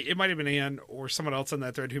 It might have been Anne or someone else on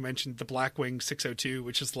that thread who mentioned the Blackwing 602,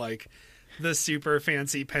 which is like the super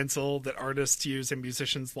fancy pencil that artists use and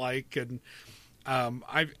musicians like. And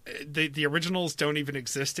the originals don't even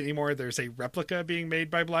exist anymore. There's a replica being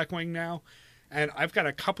made by Blackwing now, and I've got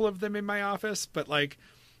a couple of them in my office. But like,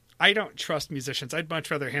 I don't trust musicians. I'd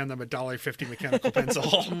much rather hand them a $1.50 mechanical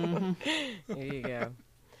pencil. There you go.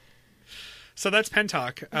 So that's Pen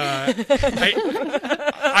Talk. My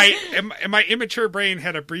immature brain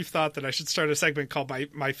had a brief thought that I should start a segment called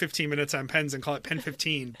my 15 minutes on pens and call it Pen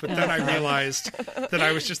 15. But then I realized that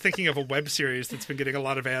I was just thinking of a web series that's been getting a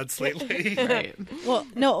lot of ads lately. Right. Well,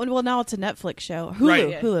 now it's a Netflix show. Hulu.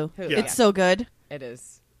 Right. Hulu. Yeah. It's so good. It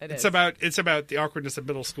is. It's about the awkwardness of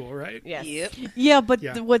middle school, right? Yes. Yep. Yeah, but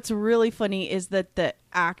Yeah. What's really funny is that the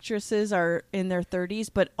actresses are in their 30s,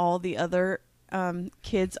 but all the other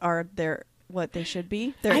kids are what they should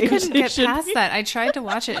be. I couldn't get past that. I tried to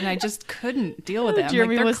watch it and I just couldn't deal with it.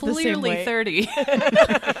 Jeremy they're was the same clearly way. 30.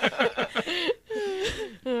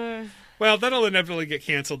 Well, that'll inevitably get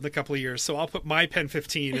canceled in a couple of years, so I'll put my Pen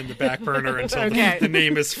 15 in the back burner until Okay. the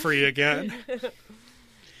name is free again.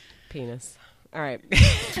 Penis. All right.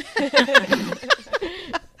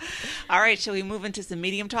 All right, shall we move into some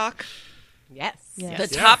medium talk? Yes. Yes.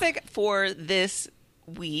 The topic for this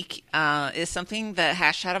week is something that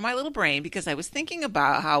hashed out of my little brain because I was thinking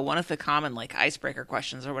about how one of the common icebreaker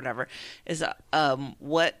questions or whatever is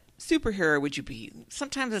what superhero would you be?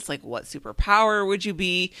 Sometimes it's like what superpower would you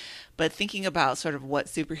be? But thinking about sort of what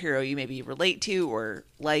superhero you maybe relate to or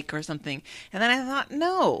like or something. And then I thought,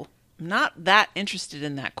 no, I'm not that interested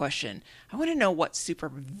in that question. I want to know what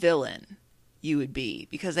supervillain you would be,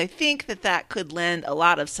 because I think that could lend a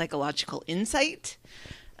lot of psychological insight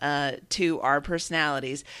to our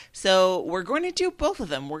personalities. So we're going to do both of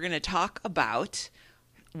them. We're going to talk about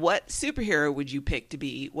what superhero would you pick to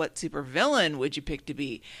be, what supervillain would you pick to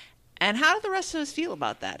be, and how do the rest of us feel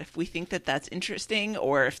about that? If we think that that's interesting,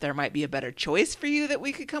 or if there might be a better choice for you that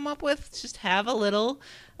we could come up with, just have a little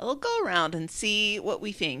go around and see what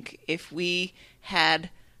we think. If we had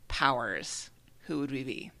powers, who would we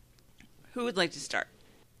be? Who would like to start?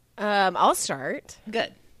 I'll start.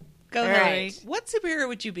 Good. Go All ahead. right. What superhero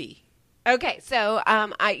would you be? Okay, so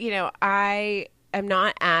I am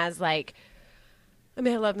not as I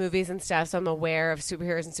love movies and stuff, so I'm aware of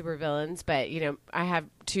superheroes and supervillains. But I have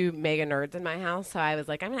two mega nerds in my house, so I was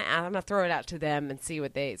like, I'm gonna throw it out to them and see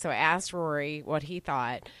what they. So I asked Rory what he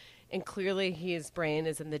thought, and clearly his brain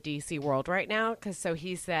is in the DC world right now. So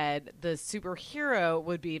he said the superhero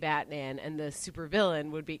would be Batman and the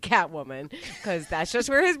supervillain would be Catwoman, because that's just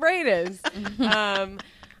where his brain is.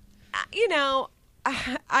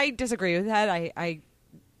 I disagree with that.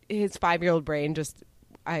 His 5-year-old brain just,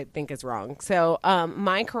 I think, is wrong. So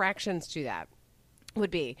my corrections to that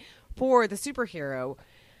would be, for the superhero,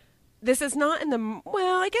 this is not in the,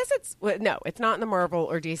 well, I guess it's, well, no, it's not in the Marvel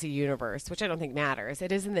or DC universe, which I don't think matters.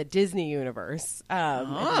 It is in the Disney universe, in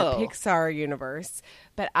the Pixar universe.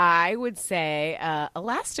 But I would say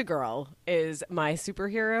Elastigirl is my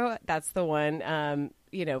superhero. That's the one,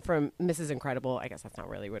 you know, from Mrs. Incredible. I guess that's not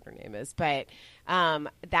really what her name is. But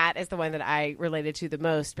that is the one that I related to the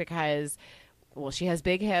most because, well, she has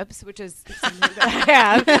big hips, which is something that I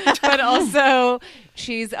have. But also,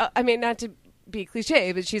 she's, I mean, not to be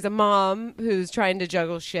cliche, but she's a mom who's trying to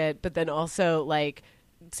juggle shit, but then also like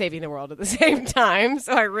saving the world at the same time.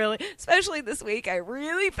 So I really, especially this week, I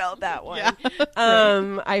really felt that one. Yeah.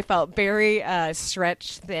 I felt very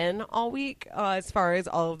stretched thin all week as far as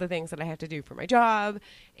all of the things that I have to do for my job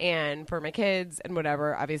and for my kids and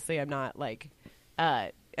whatever. Obviously, I'm not like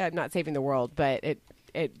I'm not saving the world, but it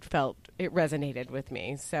resonated with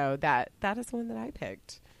me. So that is one that I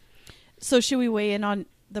picked. So should we weigh in on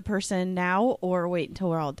the person now or wait until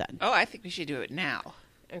we're all done? Oh, I think we should do it now.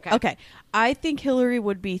 Okay. I think Hillary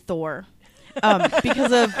would be Thor.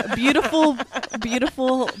 Because of beautiful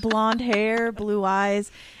blonde hair, blue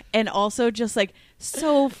eyes, and also just like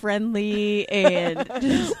so friendly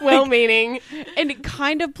and well-meaning. And it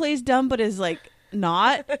kind of plays dumb, but is like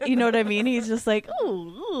not. You know what I mean? He's just like,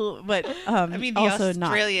 ooh, but I mean, the also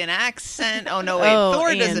Australian not. accent. Oh no, wait,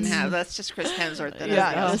 Thor doesn't have. That's just Chris Hemsworth that is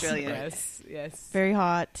Australian. Yes. Very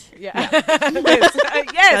hot. Yeah. Yes.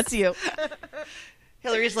 That's you.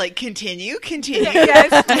 Hillary's like, continue.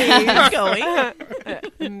 Yes, please. Going.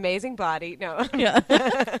 Amazing body. No. Yeah.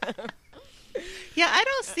 Yeah, I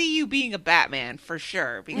don't see you being a Batman for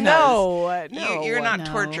sure. Because No. you're not No.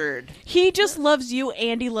 tortured. He just loves you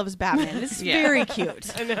and he loves Batman. It's very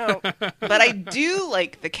cute. I know. But I do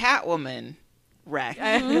like the Catwoman wreck.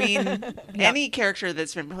 I mean, any character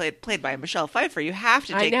that's been played by Michelle Pfeiffer, you have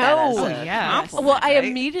to take that as a compliment. Well, I right?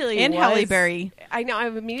 immediately And was, Halle Berry. I know. I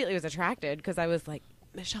immediately was attracted because I was like,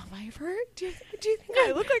 Michelle Pfeiffer? Do you think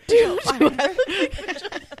I look like Michelle Pfeiffer?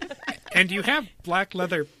 And you have black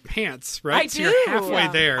leather pants, right? I So do. you're halfway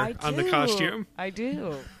there I on the do. costume. I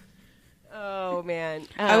do. Oh, man.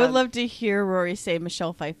 I would love to hear Rory say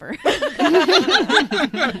Michelle Pfeiffer.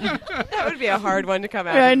 That would be a hard one to come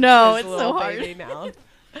out. I know, of his it's so little hard. baby mouth.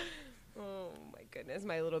 Oh my goodness,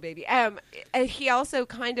 my little baby. He also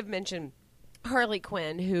kind of mentioned Harley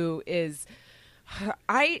Quinn, who is,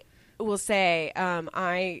 I will say,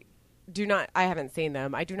 I haven't seen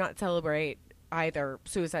them. I do not celebrate either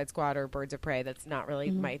Suicide Squad or Birds of Prey. That's not really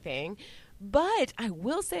my thing. But I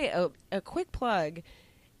will say a quick plug,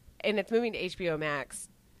 and it's moving to HBO Max.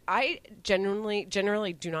 I generally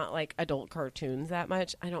do not like adult cartoons that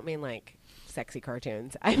much. I don't mean like sexy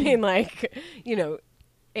cartoons. I mean like, you know,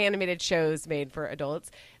 animated shows made for adults.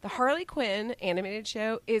 The Harley Quinn animated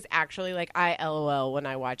show is actually like I LOL when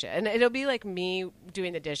I watch it. And it'll be like me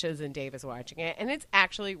doing the dishes and Dave is watching it. And it's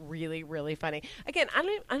actually really, really funny. Again,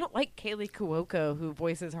 I don't like Kaylee Cuoco who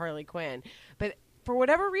voices Harley Quinn, but for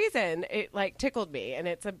whatever reason, it like tickled me, and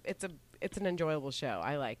it's an enjoyable show.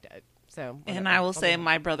 I liked it. So, And I will say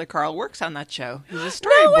my brother Carl works on that show. He's a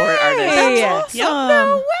storyboard artist. That's Yep. awesome.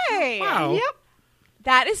 No way! Wow. Yep.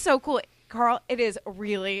 That is so cool, Carl. It is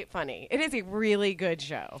really funny. It is a really good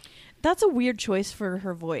show. That's a weird choice for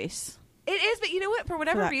her voice. It is, but you know what? For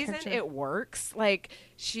whatever that reason, character. it works. Like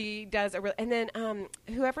she does a real. And then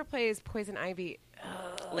whoever plays Poison Ivy.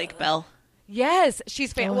 Lake Bell. Yes,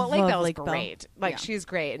 she's I well. Lake love Bell's Lake Bell. great. Like Yeah. she's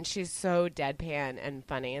great, and she's so deadpan and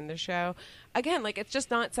funny in the show. Again, like it's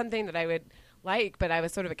just not something that I would like, but I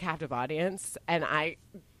was sort of a captive audience, and I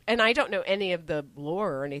don't know any of the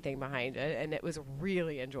lore or anything behind it, and it was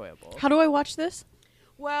really enjoyable. How do I watch this?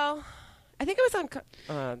 Well, I think it was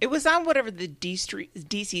on. It was on whatever the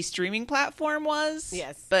DC streaming platform was.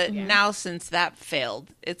 Yes. But now since that failed,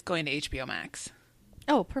 it's going to HBO Max.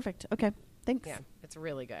 Oh, perfect. Okay. Thanks. Yeah, it's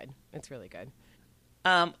really good. It's really good.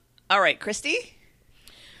 All right, Christy.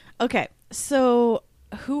 Okay. So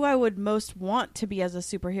who I would most want to be as a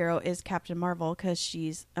superhero is Captain Marvel because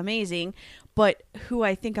she's amazing. But who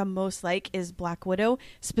I think I'm most like is Black Widow,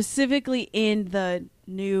 specifically in the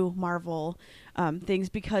new Marvel things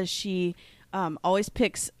because she always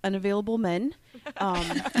picks unavailable men.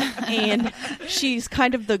 And she's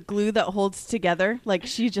kind of the glue that holds together. Like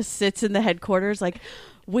she just sits in the headquarters, like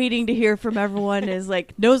waiting to hear from everyone, is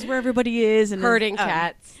like knows where everybody is and Herding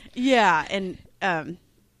cats. Yeah. And And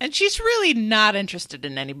she's really not interested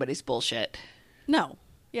in anybody's bullshit. no.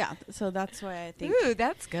 Yeah. So that's why I think. Ooh,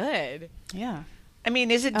 that's good. Yeah. I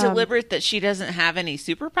mean, is it deliberate that she doesn't have any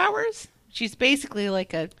superpowers? She's basically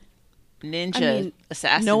like a ninja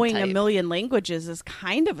assassin knowing type. a million languages is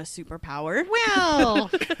kind of a superpower. Well,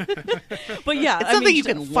 But yeah, it's something you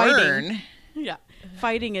can learn. Yeah.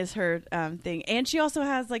 fighting is her thing, and she also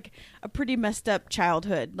has like a pretty messed up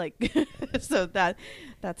childhood, like so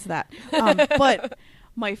that's that. But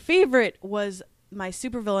my favorite was my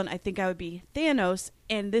supervillain. I think I would be Thanos,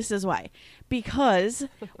 and this is why: because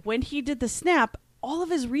when he did the snap, all of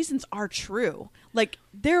his reasons are true. Like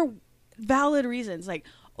they're valid reasons, like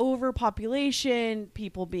overpopulation,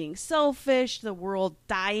 people being selfish, the world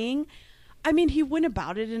dying. I mean, he went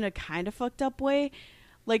about it in a kind of fucked up way.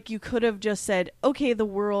 Like you could have just said, okay, the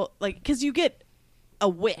world, like, because you get a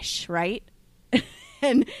wish, right?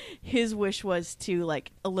 And his wish was to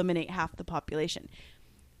like eliminate half the population.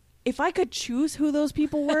 If I could choose who those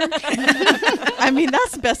people were, I mean,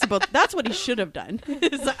 that's the best about. That's what he should have done.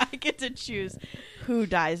 Is I get to choose who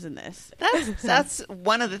dies in this. That's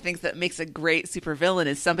one of the things that makes a great supervillain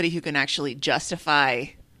is somebody who can actually justify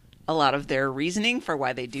a lot of their reasoning for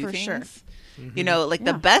why they do For things. sure. Mm-hmm. You know, like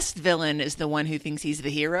Yeah. the best villain is the one who thinks he's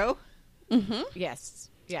the hero. Yes.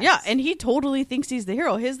 Yes. Yeah, and he totally thinks he's the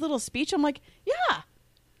hero. His little speech, I'm like, yeah,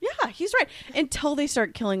 he's right. Until they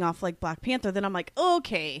start killing off like Black Panther, then I'm like,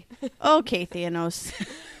 okay, Thanos.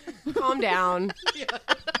 Calm down.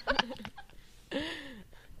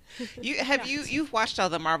 You've watched all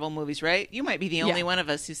the Marvel movies, right? You might be the only Yeah. one of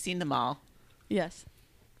us who's seen them all. Yes.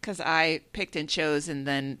 Because I picked and chose and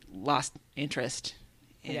then lost interest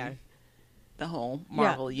in Yeah. the whole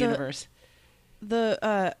Marvel the- universe.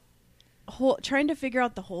 The whole trying to figure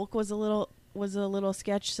out the Hulk was a little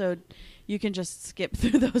sketch, so you can just skip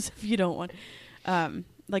through those if you don't want.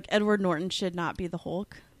 Like Edward Norton should not be the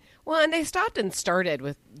Hulk. Well, and they stopped and started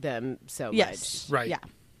with them so Yes. Right. Yeah.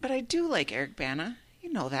 But I do like Eric Bana.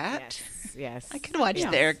 You know that. much. Yes. I could watch Yeah.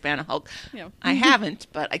 the Eric Bana Hulk. Yeah. I haven't,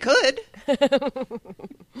 but I could.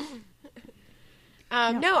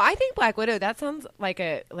 No, I think Black Widow. That sounds like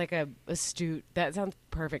a astute. That sounds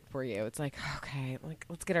perfect for you. It's like, okay, like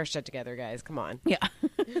let's get our shit together, guys. Come on. Yeah.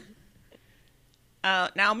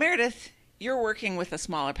 Now, Meredith, you're working with a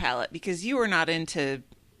smaller palette because you are not into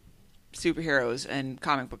superheroes and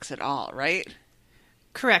comic books at all, right?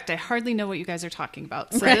 Correct. I hardly know what you guys are talking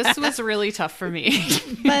about. So this was really tough for me.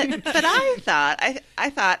 But I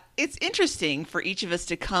thought it's interesting for each of us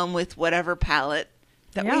to come with whatever palette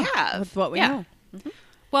that we have. With what we Yeah. know.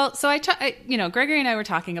 Well, so Gregory and I were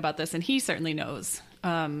talking about this, and he certainly knows.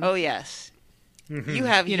 Oh yes, you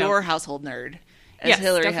have You know. your household nerd, as Yes,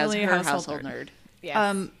 Hillary has definitely a her household household nerd. nerd.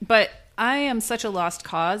 Yes. But I am such a lost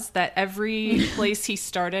cause that every place he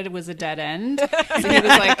started was a dead end. So he was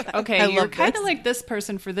like, okay, I you're love kind of this. like this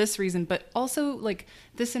person for this reason, but also like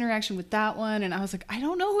this interaction with that one. And I was like, I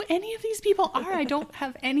don't know who any of these people are. I don't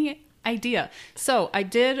have any idea. So I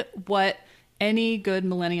did what any good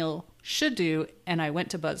millennial should do, and I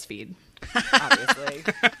went to BuzzFeed. Obviously.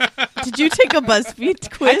 Did you take a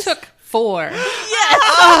BuzzFeed quiz? I took 4.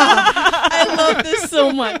 I love this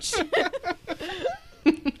so much.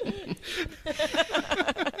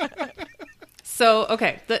 So,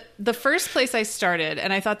 okay, the first place I started,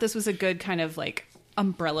 and I thought this was a good kind of like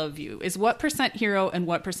umbrella view, is what % hero and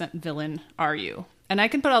what % villain are you? And I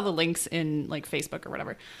can put all the links in like Facebook or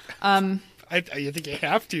whatever. I think you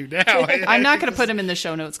have to now. I'm not going to put them in the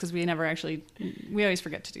show notes because we always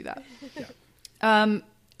forget to do that.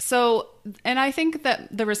 So, and I think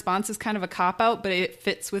that the response is kind of a cop-out, but it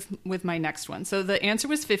fits with my next one. So the answer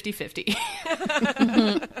was 50-50.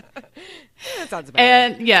 That sounds about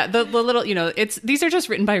And yeah, the little, these are just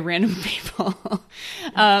written by random people.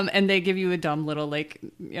 And they give you a dumb little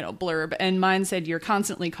blurb. And mine said, you're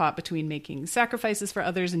constantly caught between making sacrifices for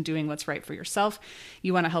others and doing what's right for yourself.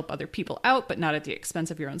 You want to help other people out, but not at the expense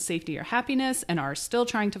of your own safety or happiness, and are still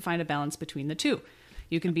trying to find a balance between the two.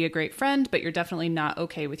 You can be a great friend, but you're definitely not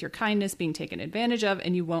okay with your kindness being taken advantage of,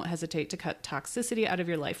 and you won't hesitate to cut toxicity out of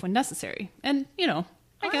your life when necessary. And, I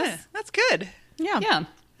guess. That's good. Yeah. Yeah.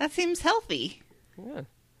 That seems healthy. Yeah.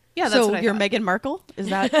 Yeah, that's So what I you're thought. Meghan Markle? Is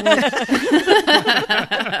that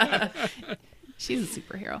She's a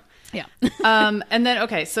superhero. Yeah. And then,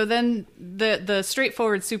 okay, so then the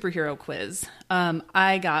straightforward superhero quiz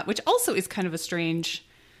I got, which also is kind of a strange,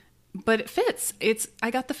 but it fits.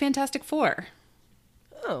 I got the Fantastic Four.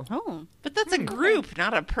 Oh. But that's a group,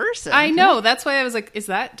 not a person. I know. That's why I was like, does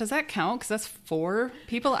that count? Because that's 4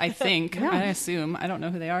 people, I think. Yeah. I assume. I don't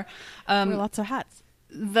know who they are. Wear lots of hats.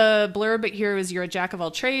 The blurb here is you're a jack of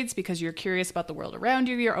all trades because you're curious about the world around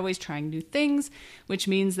you. You're always trying new things, which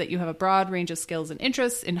means that you have a broad range of skills and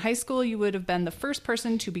interests. In high school, you would have been the first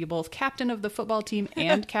person to be both captain of the football team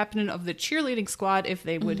and captain of the cheerleading squad if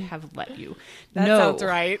they would have let you. That No. sounds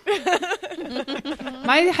right.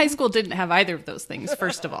 My high school didn't have either of those things,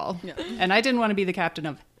 first of all. And I didn't want to be the captain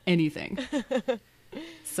of anything.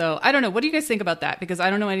 So I don't know. What do you guys think about that? Because I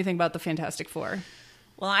don't know anything about the Fantastic Four.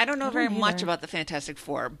 Well, I don't know very much either. about the Fantastic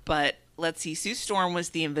Four, but let's see. Sue Storm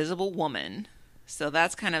was the Invisible Woman, so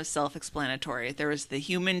that's kind of self-explanatory. There was the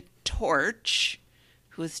Human Torch,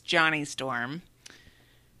 who was Johnny Storm.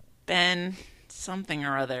 Ben something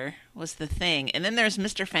or other was the Thing. And then there's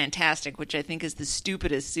Mr. Fantastic, which I think is the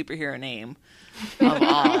stupidest superhero name of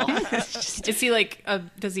all. Is he like,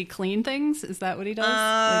 does he clean things? Is that what he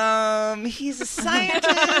does? He's a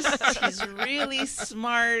scientist. He's really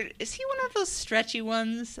smart. Is he one of those stretchy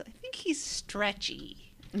ones? I think he's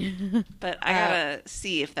stretchy. But I gotta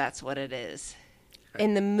see if that's what it is.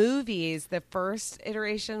 In the movies, the first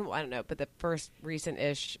iteration, well, I don't know, but the first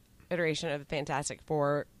recent-ish iteration of the Fantastic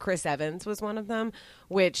Four, Chris Evans was one of them,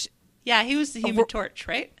 which Yeah, he was the Human Torch,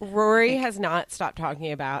 right? Rory has not stopped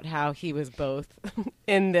talking about how he was both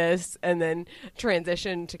in this and then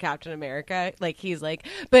transitioned to Captain America. Like, he's like,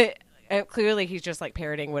 but clearly he's just like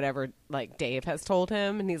parroting whatever like Dave has told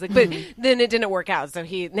him, and he's like, but then it didn't work out, so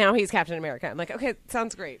now he's Captain America. I'm like, okay,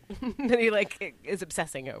 sounds great. Then he like is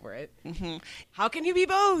obsessing over it. How can you be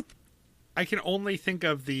both? I can only think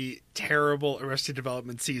of the terrible Arrested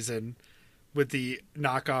Development season with the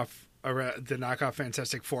knockoff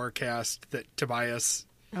Fantastic Four cast that Tobias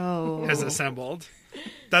has assembled.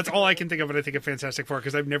 That's all I can think of when I think of Fantastic Four,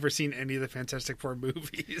 because I've never seen any of the Fantastic Four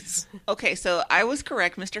movies. Okay, so I was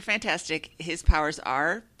correct. Mr. Fantastic, his powers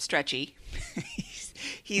are stretchy.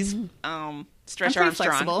 he's Stretch pretty Armstrong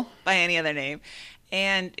flexible. by any other name.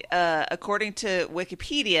 And according to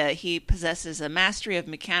Wikipedia, he possesses a mastery of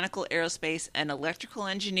mechanical, aerospace, and electrical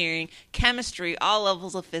engineering, chemistry, all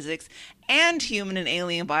levels of physics, and human and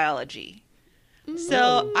alien biology.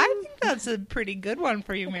 So I think that's a pretty good one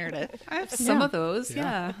for you, Meredith. I have some of those,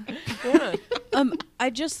 yeah. I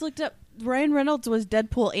just looked up. Ryan Reynolds was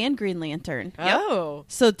Deadpool and Green Lantern. Oh,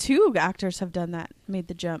 So 2 actors have done that, made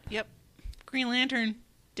the jump. Yep. Green Lantern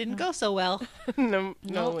didn't go so well. no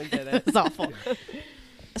one did it. It's awful.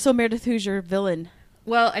 So Meredith, who's your villain?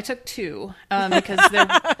 Well, I took 2 because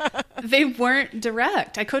they weren't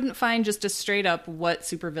direct. I couldn't find just a straight up "what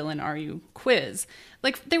supervillain are you" quiz.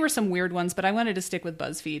 Like, there were some weird ones, but I wanted to stick with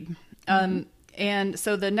BuzzFeed. And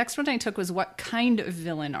so the next one I took was "what kind of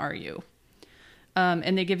villain are you?"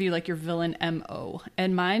 And they give you like your villain MO,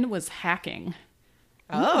 and mine was hacking.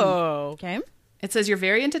 Oh, Okay. It says you're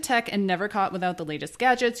very into tech and never caught without the latest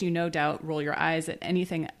gadgets. You no doubt roll your eyes at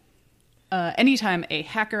anything. Anytime a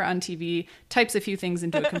hacker on TV types a few things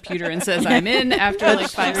into a computer and says "I'm in" after like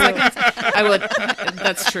 5 seconds, I would.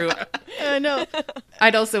 That's true. No.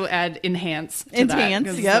 I'd also add enhance. To Enhance,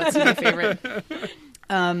 that, 'cause yep. that's my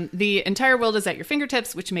favorite. The entire world is at your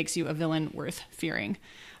fingertips, which makes you a villain worth fearing.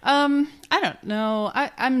 I don't know.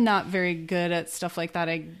 I'm not very good at stuff like that.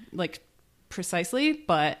 I like precisely,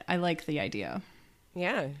 but I like the idea.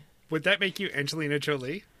 yeah. Would that make you Angelina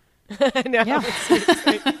Jolie? No. Yeah.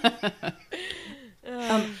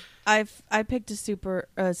 I picked a super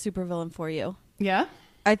villain for you. Yeah.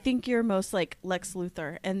 I think you're most like Lex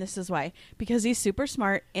Luthor, and this is why. Because he's super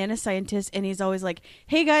smart and a scientist, and he's always like,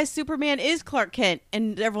 "Hey guys, Superman is Clark Kent,"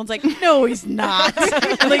 and everyone's like, "No, he's not."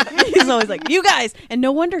 Like, he's always like, "You guys," and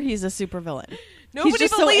no wonder he's a supervillain. Nobody He's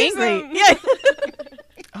just believes so angry. him. Yeah.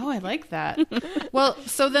 Oh, I like that. Well,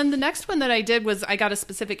 so then the next one that I did was I got a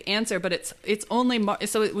specific answer, but it's only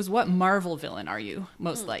so it was what Marvel villain are you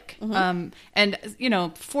most like? And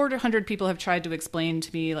 400 people have tried to explain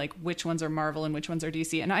to me like which ones are Marvel and which ones are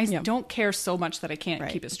DC, and I don't care so much that I can't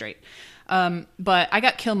keep it straight. But I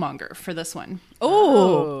got Killmonger for this one,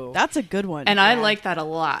 Oh, that's a good one. and I like that a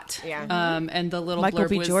lot. Yeah. And the little Michael blurb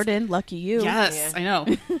B. was, Jordan, lucky you. Yes, I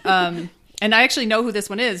know. And I actually know who this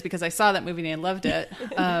one is because I saw that movie and I loved it.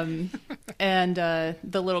 And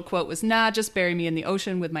the little quote was, "Nah, just bury me in the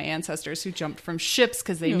ocean with my ancestors who jumped from ships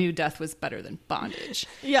because they knew death was better than bondage."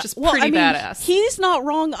 Yeah. Just Well, pretty I mean, badass. He's not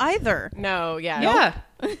wrong either. No, yeah.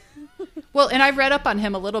 Yeah. Well, and I read up on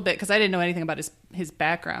him a little bit because I didn't know anything about his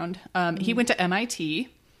background. He went to MIT.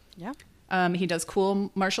 Yeah. He does cool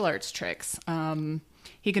martial arts tricks.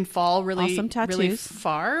 He can fall really, Awesome tattoos. really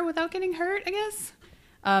far without getting hurt, I guess.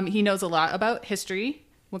 He knows a lot about history,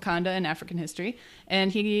 Wakanda and African history,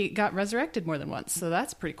 and he got resurrected more than once, so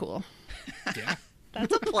that's pretty cool. Yeah.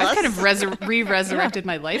 That's a plus. I've kind of re-resurrected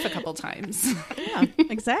my life a couple times. Yeah,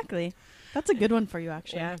 exactly. That's a good one for you,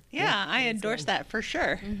 actually. Yeah. Yeah, I endorse that for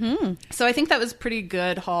sure. So I think that was pretty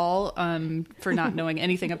good haul for not knowing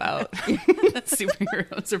anything about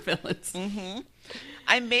superheroes or villains.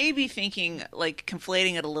 I may be thinking, like,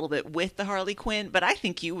 conflating it a little bit with the Harley Quinn, but I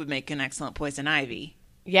think you would make an excellent Poison Ivy.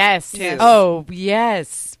 Yes. Too. Oh,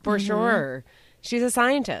 yes, for sure. She's a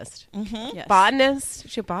scientist. Yes. Botanist.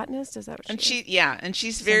 Is she a botanist? Is that what she is? And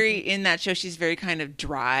she's very, in that show, she's very kind of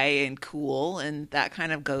dry and cool, and that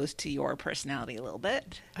kind of goes to your personality a little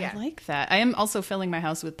bit. Yeah. I like that. I am also filling my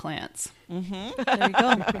house with plants. There you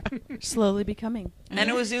go. Slowly becoming. And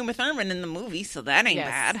it was Uma Thurman in the movie, so that ain't Yes.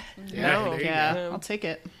 bad. Yeah, No. there you Yeah, go. I'll take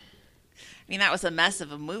it. I mean, that was a mess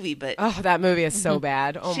of a movie, but Oh, that movie is so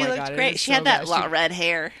bad. Oh she my looked god, it great. is She so had that bad. red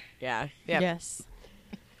hair. Yeah. Yep. Yes.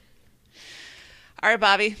 All right,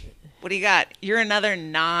 Bobby, what do you got? You're another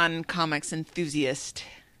non-comics enthusiast.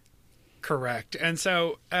 Correct. And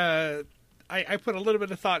so I put a little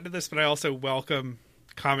bit of thought into this, but I also welcome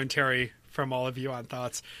commentary from all of you on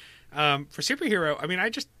thoughts. For superhero, I mean, I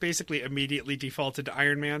just basically immediately defaulted to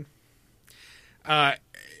Iron Man. And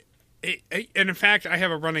in fact, I have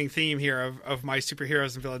a running theme here of my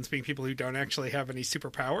superheroes and villains being people who don't actually have any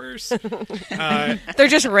superpowers. They're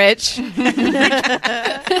just rich.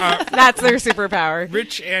 That's their superpower.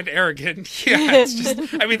 Rich and arrogant. Yeah, it's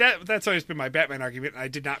just, I mean, that's always been my Batman argument. I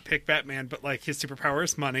did not pick Batman, but like his superpower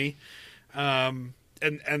is money. And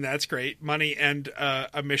that's great. Money and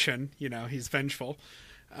a mission, you know, he's vengeful.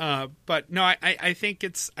 But no, I think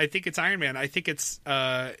it's Iron Man. I think it's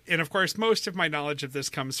and of course most of my knowledge of this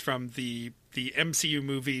comes from the MCU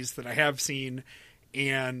movies that I have seen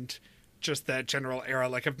and just that general era.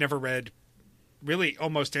 Like I've never read really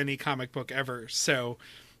almost any comic book ever. So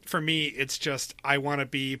for me it's just I want to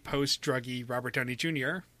be post-druggy Robert Downey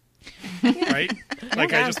Jr. Right?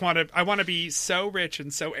 Like I want to be so rich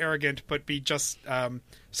and so arrogant but be just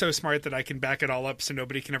so smart that I can back it all up so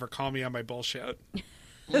nobody can ever call me on my bullshit.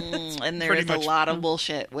 And there Pretty is much. a lot of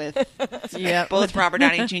bullshit with Yeah. both Robert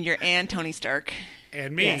Downey Jr. and Tony Stark.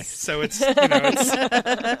 And me. Yes. So it's, you know, it's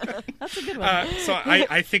That's a good one. so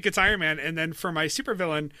I think it's Iron Man. And then for my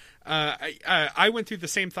supervillain, I went through the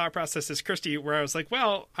same thought process as Christy, where I was like,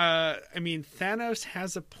 well, I mean, Thanos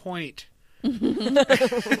has a point.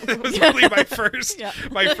 It was really my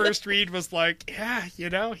first read was like, yeah, you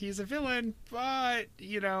know, he's a villain, but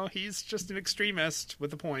you know, he's just an extremist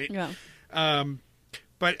with a point. Yeah.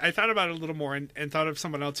 But I thought about it a little more and thought of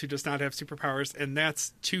someone else who does not have superpowers, and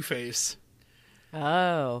that's Two-Face.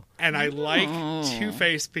 Oh. And I like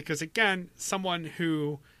Two-Face because, again, someone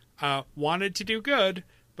who wanted to do good,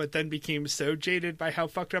 but then became so jaded by how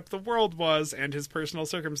fucked up the world was and his personal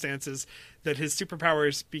circumstances that his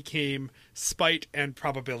superpowers became spite and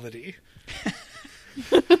probability.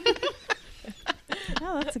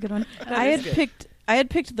 Oh, that's a good one. I had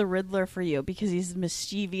picked the Riddler for you because he's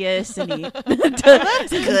mischievous and he.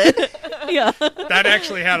 That's good. Yeah. That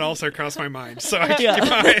actually had also crossed my mind, so I keep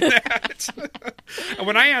behind that.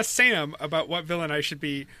 When I asked Sam about what villain I should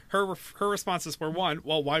be, her responses were, one,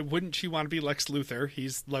 well, why wouldn't she want to be Lex Luthor?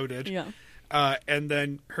 He's loaded. Yeah. And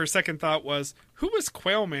then her second thought was, who was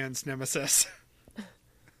Quailman's nemesis?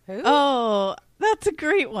 Who? Oh, that's a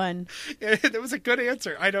great one. That was a good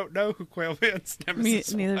answer. I don't know who Quailman's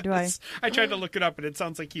nemesis neither do I. was. I tried to look it up, and it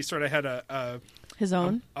sounds like he sort of had His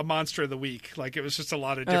own. a monster of the week. Like it was just a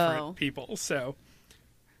lot of different Oh. people. So,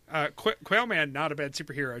 Quailman, not a bad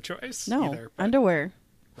superhero choice. No, either, but- underwear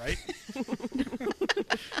right?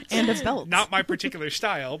 and a belt. Not my particular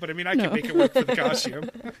style, but I mean, I can make it work for the costume.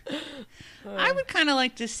 I would kind of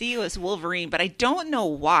like to see you as Wolverine, but I don't know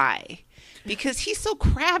why. Because he's so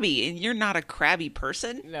crabby, and you're not a crabby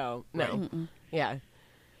person. No. Yeah.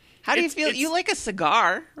 How do you It's- feel? it's- You like a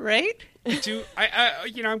cigar, right?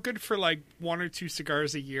 I'm good for like 1 or 2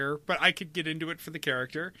 cigars a year, but I could get into it for the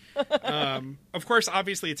character. Of course,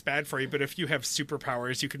 obviously it's bad for you, but if you have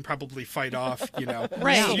superpowers, you can probably fight off, you know.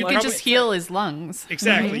 Right. You can just heal his lungs.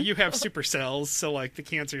 Exactly. You have super cells, so like the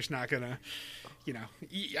cancer's not gonna, you know.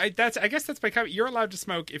 I guess that's my comment. You're allowed to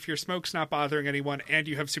smoke if your smoke's not bothering anyone, and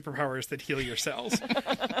you have superpowers that heal your cells.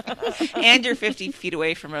 And you're 50 feet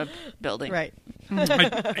away from a building. Right.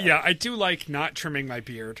 I do like not trimming my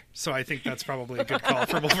beard, so I think that's probably a good call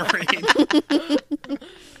for Wolverine.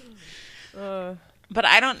 But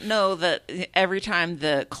I don't know that every time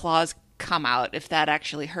the claws come out, if that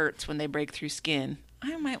actually hurts when they break through skin.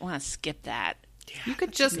 I might want to skip that. You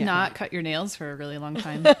could just not cut your nails for a really long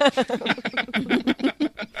time. Is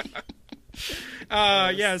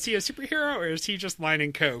he a superhero or is he just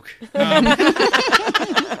lining coke?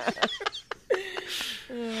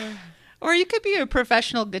 Or you could be a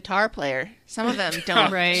professional guitar player. Some of them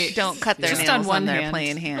don't Right. don't cut their Just nails on one their hand.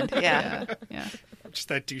 playing hand. Yeah. Yeah. Just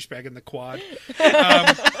that douchebag in the quad.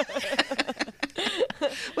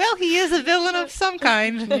 Well, he is a villain of some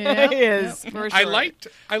kind. He is. For sure.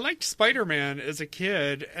 I liked Spider-Man as a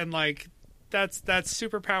kid, and like that's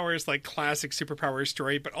superpowers, like classic superpower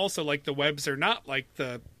story, but also like the webs are not like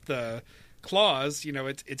the claws,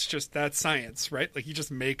 it's just that science, right? Like you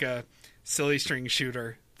just make a silly string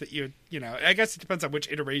shooter that I guess it depends on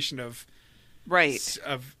which iteration of Right.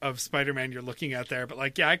 Of Spider-Man you're looking at there, but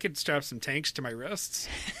I could strap some tanks to my wrists.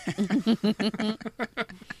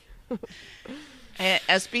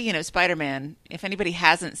 As speaking of Spider-Man, if anybody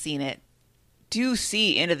hasn't seen it, do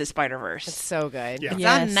see Into the Spider-Verse. It's so good. Yeah. It's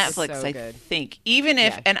Yes. on Netflix, So I good. think. Even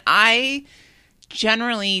if, Yeah. and I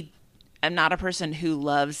generally am not a person who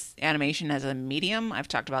loves animation as a medium. I've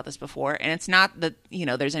talked about this before, and it's not that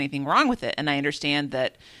there's anything wrong with it. And I understand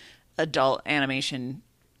that adult animation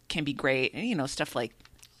can be great, and stuff like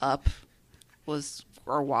Up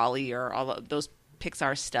or WALL-E or all of those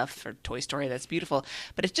Pixar stuff or Toy Story. That's beautiful,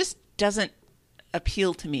 but it just doesn't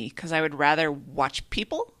appeal to me because I would rather watch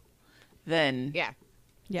people than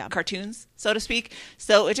Yeah. cartoons, so to speak.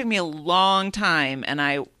 So it took me a long time, and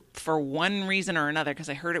I, for one reason or another, because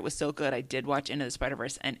I heard it was so good, I did watch Into the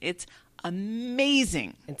Spider-Verse, and it's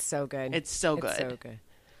amazing. It's so good. It's so good. It's so good.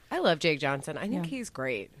 I love Jake Johnson. I think he's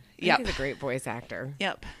great. I Yep. think he's a great voice actor.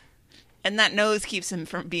 Yep. And that nose keeps him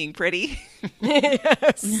from being pretty.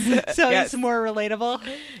 Yes. So Yes. it's more relatable.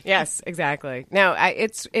 Yes, exactly. No,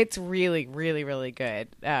 it's really, really, really good.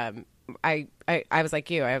 I was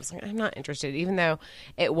like you. I was like, I'm not interested, even though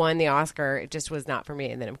it won the Oscar. It just was not for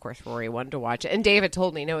me. And then, of course, Rory wanted to watch it, and David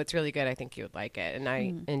told me, "No, it's really good. I think you would like it." And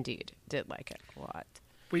I indeed did like it a lot.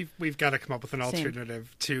 We've got to come up with an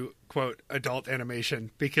alternative to quote adult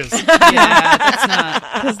animation because Yeah, that's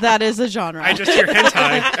not. Because that is a genre. I just hear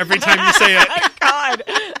hentai every time you say it. God,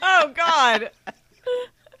 oh God.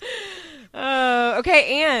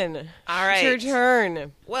 Okay, Anne. All right. It's your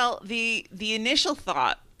turn. Well, the initial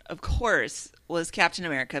thought, of course, was Captain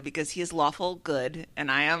America because he is lawful good, and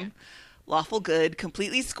I am lawful good,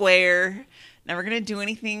 completely square, never going to do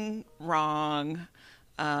anything wrong,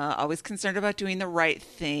 always concerned about doing the right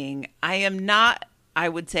thing. I am not, I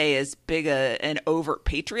would say, as big an overt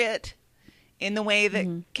patriot in the way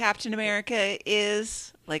that Captain America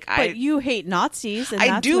is. but you hate Nazis. And I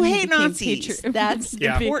that's do when he hate became Nazis. patriot. That's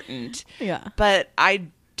Yeah. important. Yeah. But I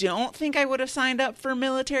don't think I would have signed up for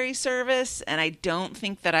military service, and I don't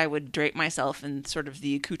think that I would drape myself in sort of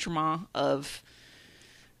the accoutrement of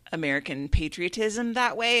American patriotism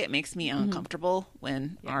that way. It makes me uncomfortable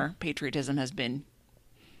when our patriotism has been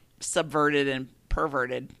subverted and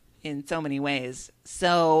perverted in so many ways.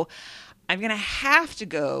 So I'm going to have to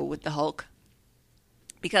go with the Hulk.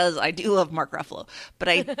 Because I do love Mark Ruffalo, but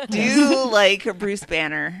I do like Bruce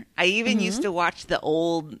Banner. I even used to watch the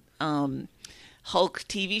old Hulk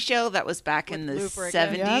TV show that was back in the Lou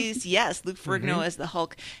Ferrigno? 70s. Yes, Luke Ferrigno as the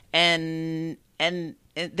Hulk, and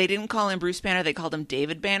they didn't call him Bruce Banner; they called him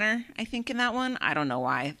David Banner. I think in that one, I don't know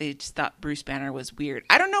why they just thought Bruce Banner was weird.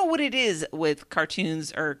 I don't know what it is with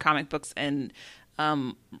cartoons or comic books and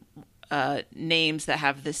names that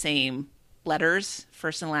have the same letters,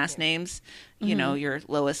 first and last names. You know, your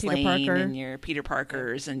Lois Peter Lane Parker. and your Peter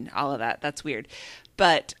Parkers and all of that. That's weird.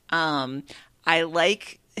 But I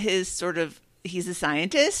like his sort of, he's a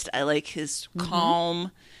scientist. I like his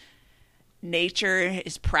calm nature,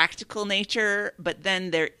 his practical nature. But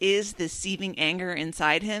then there is this seething anger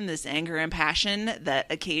inside him, this anger and passion that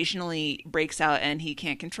occasionally breaks out and he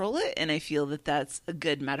can't control it. And I feel that that's a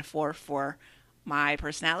good metaphor for my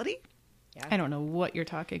personality. I don't know what you're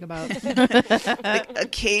talking about. Like,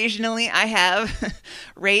 occasionally I have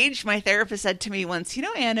rage. My therapist said to me once,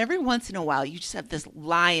 Anne, every once in a while you just have this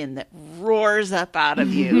lion that roars up out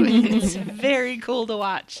of you. It's very cool to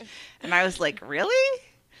watch. And I was like, really?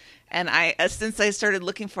 And since I started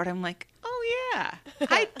looking for it, I'm like, oh yeah,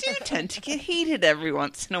 I do tend to get heated every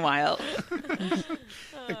once in a while.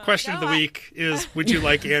 The question of the week is, would you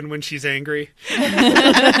like Anne when she's angry?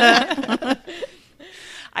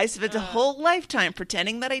 I spent a whole lifetime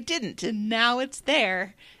pretending that I didn't, and now it's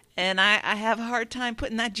there. And I have a hard time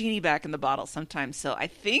putting that genie back in the bottle sometimes. So I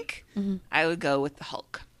think I would go with the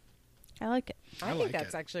Hulk. I like it. I think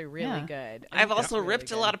that's actually really good. I I've think also that's really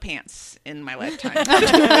ripped a good. lot of pants in my lifetime.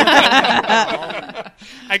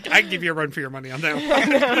 I give you a run for your money on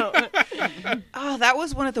that one. Oh, that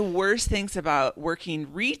was one of the worst things about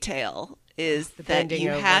working retail is that bending you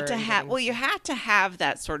over had to and have, getting- well, you had to have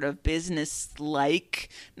that sort of business-like,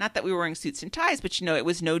 not that we were wearing suits and ties, but it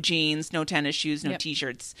was no jeans, no tennis shoes, no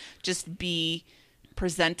t-shirts, just be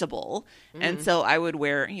presentable. And so I would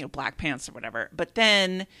wear, black pants or whatever. But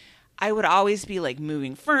then I would always be like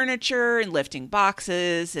moving furniture and lifting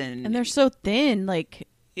boxes And they're so thin. Like,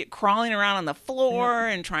 crawling around on the floor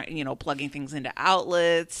and trying, plugging things into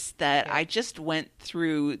outlets that I just went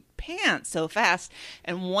through pants so fast.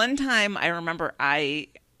 And one time I remember I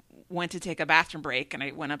went to take a bathroom break, and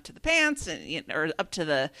I went up to the pants and or up to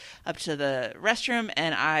the restroom,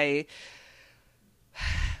 and I,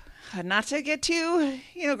 not to get too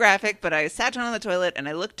graphic, but I sat down on the toilet and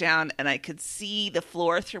I looked down and I could see the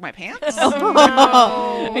floor through my pants. I've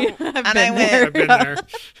I've been there.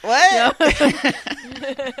 What?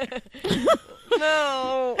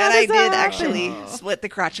 No. And I did actually split the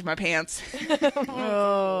crotch of my pants.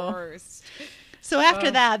 Worst. So after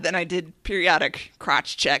that, then I did periodic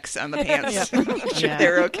crotch checks on the pants. Make sure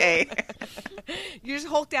they're okay. You just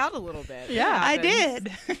hulked out a little bit. Yeah, I did.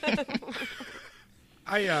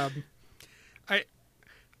 I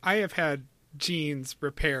have had jeans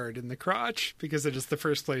repaired in the crotch because it is the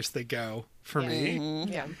first place they go for me.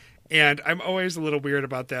 Yeah. And I'm always a little weird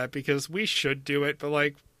about that because we should do it, but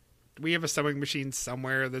like we have a sewing machine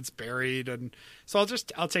somewhere that's buried, and so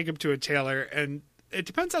I'll take them to a tailor, and it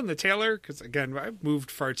depends on the tailor because again I've moved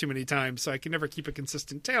far too many times, so I can never keep a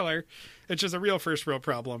consistent tailor, which is a real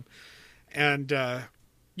problem. And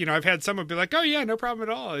I've had someone be like, "Oh yeah, no problem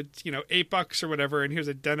at all. It's $8 or whatever, and here's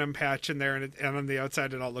a denim patch in there, and on the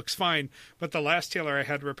outside it all looks fine." But the last tailor I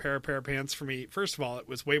had repair a pair of pants for me, first of all, it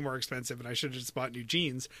was way more expensive, and I should have just bought new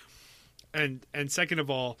jeans. And second of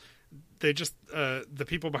all, they just the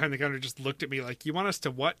people behind the counter just looked at me like, "You want us to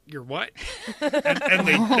what? You're what?" and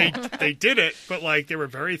they did it, but like they were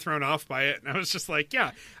very thrown off by it, and I was just like,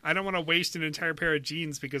 "Yeah, I don't want to waste an entire pair of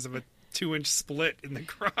jeans because of a 2-inch split in the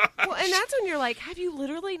crotch." Well, and that's when you're like, have you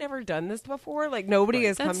literally never done this before? Like nobody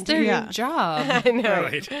has That's come their to you. job. I know.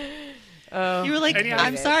 Right. You were like, And,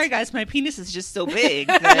 "I'm sorry, guys, my penis is just so big."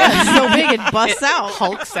 It's so big it busts out.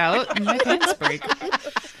 Hulks out and my pants break.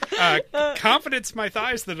 Confidence, my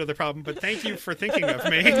thighs that are the problem, but thank you for thinking of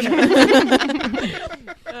me.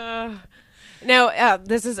 No,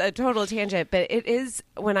 this is a total tangent, but it is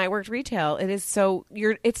when I worked retail. It is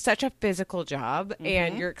it's such a physical job,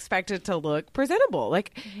 and you're expected to look presentable,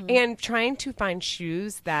 and trying to find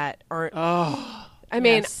shoes that aren't. I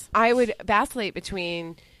mean, Yes. I would vacillate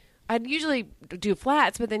between. I'd usually do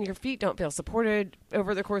flats, but then your feet don't feel supported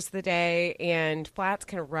over the course of the day, and flats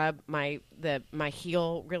can rub my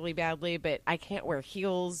heel really badly. But I can't wear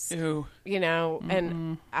heels, Ew.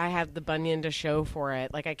 and I have the bunion to show for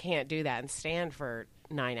it. Like I can't do that and stand for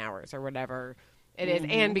 9 hours or whatever it is,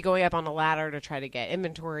 and be going up on a ladder to try to get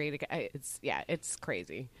inventory. It's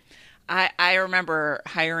crazy. I remember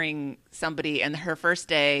hiring somebody, and her first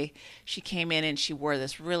day, she came in and she wore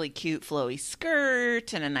this really cute flowy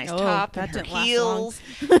skirt and a nice top that and her didn't last heels.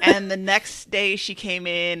 And the next day, she came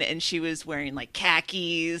in and she was wearing like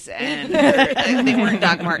khakis, and they weren't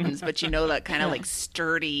Doc Martens, but that kind of like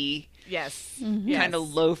sturdy Yes, kind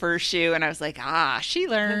of loafer shoe. And I was like, she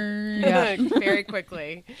learned. very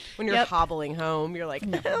quickly. When you're hobbling home, you're like,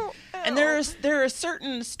 "Oh." And there are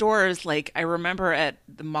certain stores, like I remember at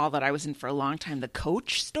the mall that I was in for a long time, the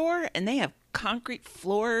Coach store, and they have concrete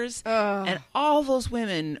floors, and all those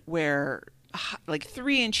women wear like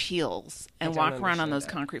 3-inch heels and walk around on those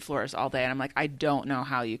concrete floors all day. And I'm like, I don't know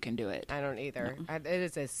how you can do it. I don't either. It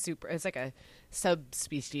is it's like a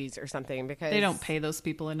subspecies or something because They don't pay those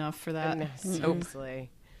people enough for that. No, seriously.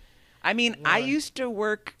 I mean, I used to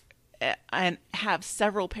work and have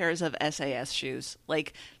several pairs of SAS shoes,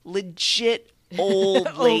 like legit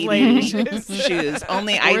old lady shoes.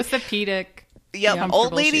 Only Orthopedic. Yep, comfortable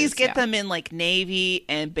old ladies shoes, get them in like navy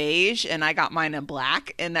and beige, and I got mine in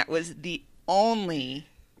black, and that was the only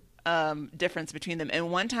difference between them.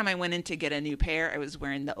 And one time I went in to get a new pair, I was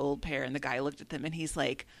wearing the old pair, and the guy looked at them and he's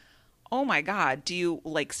like, "Oh my God, do you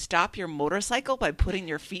like stop your motorcycle by putting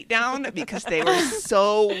your feet down?" Because they were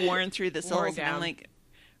so worn through the soles. And I'm like,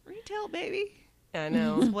 retail, baby. I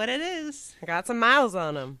know. That's what it is. I got some miles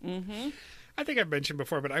on them. I think I've mentioned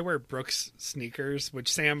before, but I wear Brooks sneakers,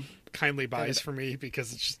 which Sam kindly buys for me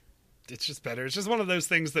because it's just better. It's just one of those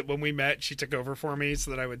things that when we met, she took over for me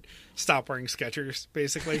so that I would stop wearing Skechers,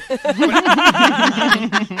 basically. But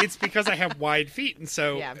it's because I have wide feet, and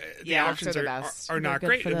so the options they're the best. are not They're good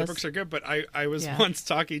great. for And the those. Brooks are good, but I was once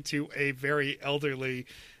talking to a very elderly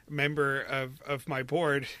member of my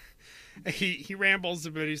board. He rambles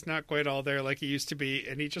a bit. He's not quite all there like he used to be,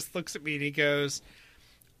 and he just looks at me and he goes,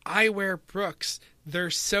 "I wear Brooks.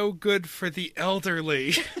 They're so good for the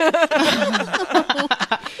elderly."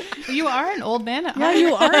 You are an old man at Yeah, heart.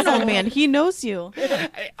 you are an old man. He knows you.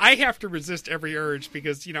 I have to resist every urge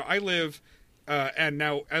because I live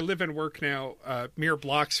I live and work now mere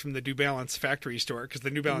blocks from the New Balance factory store because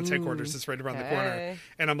the New Balance headquarters is right around the corner, Hey.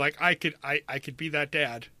 and I'm like, I could be that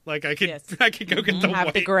dad. Like I could Yes. I could go get the Have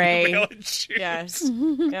white the gray. New Balance shoes. Yes.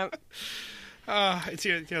 Yep. It's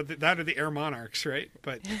that or the Air Monarchs, right?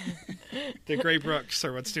 But the gray Brooks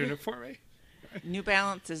are what's doing it for me. New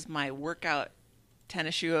Balance is my workout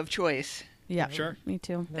tennis shoe of choice. Yeah, Sure. me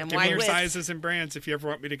too. Then Give why me your Wiz? sizes and brands if you ever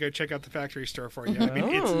want me to go check out the factory store for you. I mean,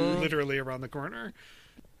 it's literally around the corner.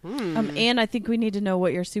 And I think we need to know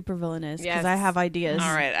what your supervillain is because Yes. I have ideas.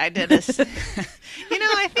 All right, I did this.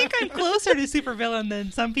 I think I'm closer to supervillain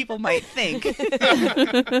than some people might think.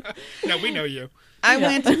 No, we know you. I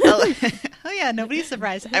went. Oh yeah, nobody's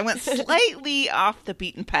surprised. I went slightly off the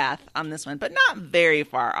beaten path on this one, but not very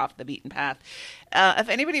far off the beaten path. If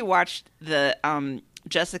anybody watched the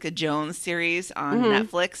Jessica Jones series on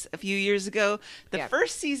Netflix a few years ago, the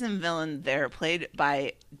first season villain there, played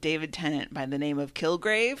by David Tennant by the name of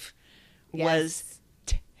Kilgrave, was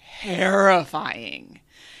terrifying.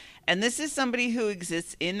 And this is somebody who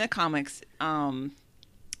exists in the comics.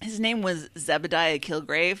 His name was Zebediah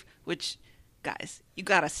Kilgrave, which, guys, you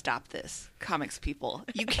gotta stop this. Comics people.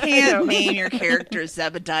 You can't name your character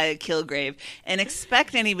Zebediah Kilgrave and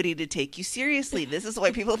expect anybody to take you seriously. This is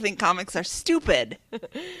why people think comics are stupid.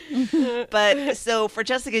 But so for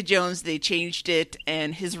Jessica Jones, they changed it,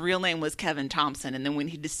 and his real name was Kevin Thompson. And then when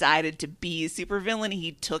he decided to be a supervillain,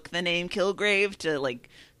 he took the name Kilgrave to,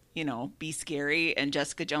 be scary. And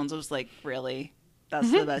Jessica Jones was like, really?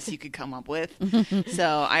 That's the best you could come up with?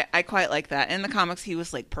 So I quite like that. In the comics, he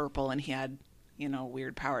was like purple and he had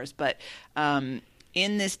weird powers. But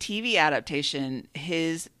in this TV adaptation,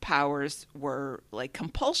 his powers were like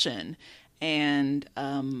compulsion and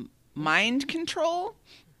mind control.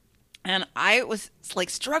 And I was like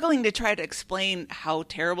struggling to try to explain how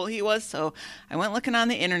terrible he was. So I went looking on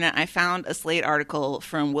the internet. I found a Slate article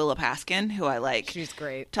from Willa Paskin, who I like. She's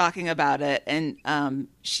great. Talking about it. And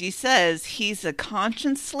she says he's a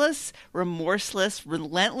conscienceless, remorseless,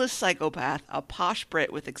 relentless psychopath, a posh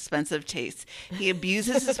Brit with expensive tastes. He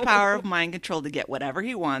abuses his power of mind control to get whatever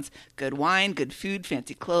he wants. Good wine, good food,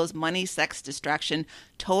 fancy clothes, money, sex, distraction,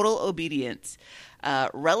 total obedience.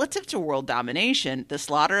 Relative to world domination, the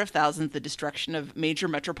slaughter of thousands, the destruction of major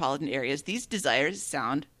metropolitan areas, these desires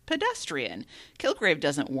sound pedestrian. Kilgrave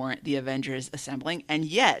doesn't warrant the Avengers assembling, and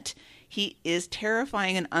yet he is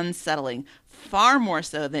terrifying and unsettling, far more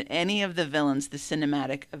so than any of the villains the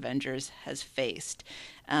cinematic Avengers has faced.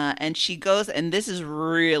 And she goes, and this is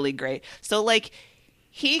really great. So,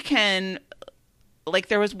 he can,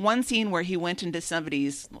 there was one scene where he went into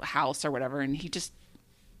somebody's house or whatever, and he just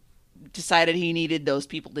decided he needed those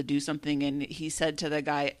people to do something, and he said to the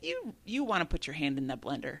guy, you want to put your hand in that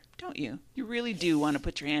blender, don't you? You really do want to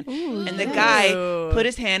put your hand. Ooh. And the guy put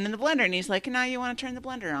his hand in the blender, and he's like, now you want to turn the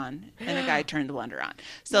blender on. And the guy turned the blender on.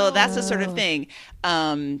 So that's the sort of thing.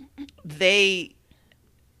 They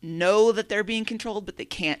know that they're being controlled, but they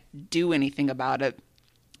can't do anything about it.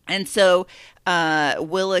 And so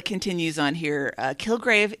Willa continues on here.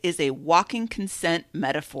 Kilgrave is a walking consent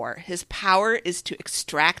metaphor. His power is to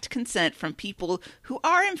extract consent from people who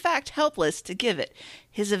are, in fact, helpless to give it.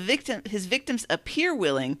 His victims appear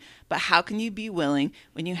willing, but how can you be willing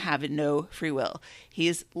when you have no free will? He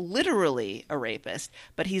is literally a rapist,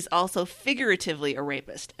 but he's also figuratively a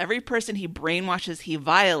rapist. Every person he brainwashes, he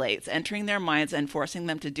violates, entering their minds and forcing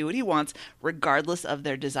them to do what he wants, regardless of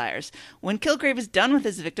their desires. When Kilgrave is done with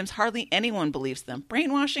his victims, hardly anyone believes them.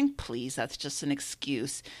 Brainwashing? Please, that's just an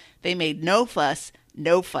excuse. They made no fuss,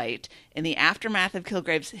 no fight. In the aftermath of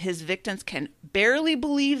Kilgrave's, his victims can barely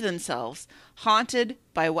believe themselves, haunted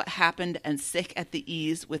by what happened and sick at the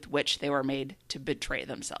ease with which they were made to betray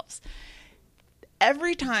themselves.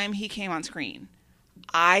 Every time he came on screen,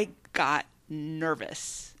 I got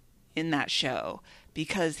nervous in that show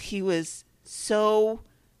because he was so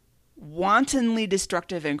wantonly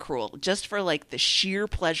destructive and cruel just for the sheer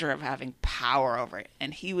pleasure of having power over it.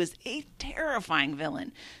 And he was a terrifying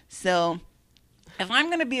villain. So if I'm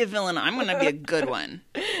going to be a villain, I'm going to be a good one,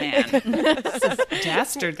 man.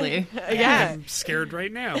 Dastardly. Yeah. I'm scared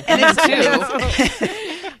right now. And it's too.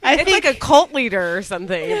 It's like a cult leader or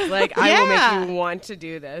something. It's like, I will Yeah. make you want to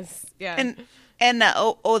do this. Yeah. And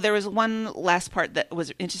there was one last part that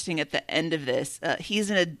was interesting at the end of this. He's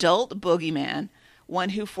an adult boogeyman, one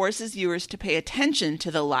who forces viewers to pay attention to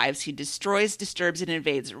the lives he destroys, disturbs, and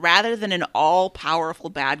invades, rather than an all-powerful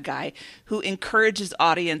bad guy who encourages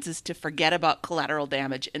audiences to forget about collateral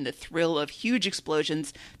damage and the thrill of huge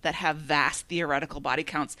explosions that have vast theoretical body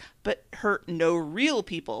counts, but hurt no real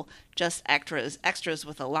people, just extras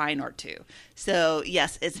with a line or two. So,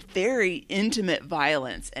 yes, it's very intimate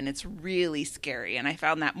violence, and it's really scary, and I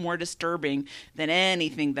found that more disturbing than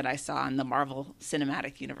anything that I saw in the Marvel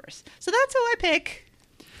Cinematic Universe. So that's who I pick.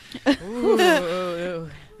 Ooh.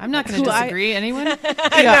 I'm not going to disagree. Anyone?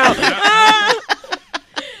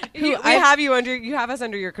 We have you under. You have us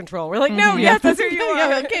under your control. We're like, no, yes, that's who you are.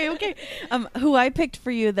 Yeah, okay. Who I picked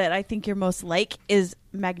for you that I think you're most like is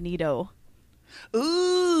Magneto.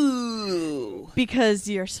 Ooh. Because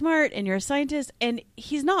you're smart and you're a scientist, and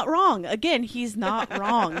he's not wrong. Again, he's not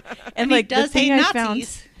wrong. And he like does the thing hate I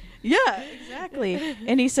Nazis. found. Yeah, exactly.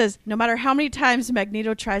 And he says, no matter how many times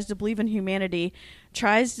Magneto tries to believe in humanity,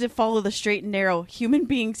 tries to follow the straight and narrow, human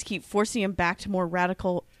beings keep forcing him back to more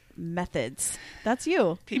radical methods. That's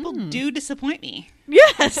you. People do disappoint me.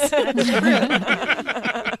 Yes.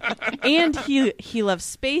 And he loves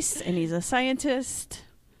space, and he's a scientist.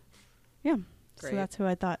 Yeah. Great. So that's who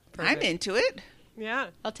I thought. I'm into it. Yeah,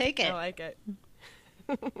 I'll take it. I like it.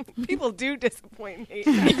 People do disappoint me.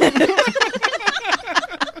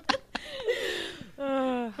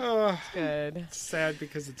 Good. It's sad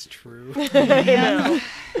because it's true. Yeah.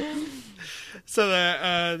 So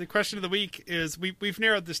the question of the week is we've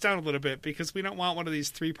narrowed this down a little bit because we don't want one of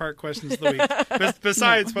these 3-part questions of the week.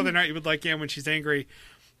 Besides whether or not you would like Anne when she's angry,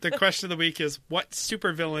 the question of the week is what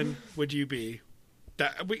supervillain would you be?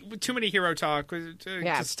 Too many hero talk.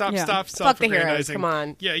 Stop Fuck the self-aggrandizing. heroes. Come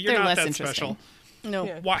on. Yeah, you're They're not less that interesting. special. No.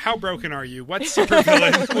 Yeah. How broken are you? What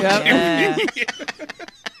supervillain would you be?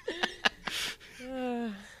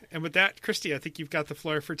 And with that, Christy, I think you've got the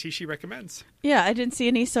floor for Tishy Recommends. Yeah, I didn't see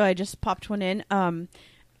any, so I just popped one in.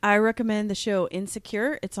 I recommend the show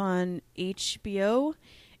Insecure. It's on HBO.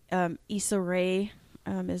 Issa Rae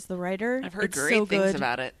is the writer. I've heard It's great so things good.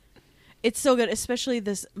 about it. It's so good, especially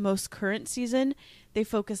this most current season. They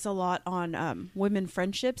focus a lot on women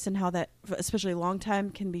friendships and how that, especially long time,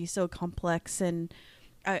 can be so complex. And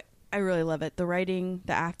I really love it. The writing,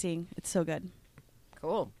 the acting, it's so good.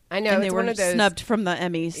 Cool. I know And it's they one were of those. snubbed from the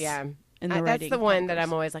Emmys. Yeah. In the That's writing the one that concourse.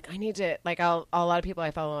 I'm always like, I need to, like, a lot of people I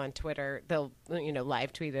follow on Twitter, they'll,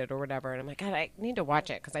 live tweet it or whatever. And I'm like, God, I need to watch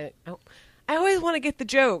it because I always want to get the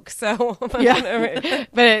joke. So, Yeah.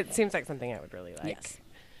 But it seems like something I would really like. Yes.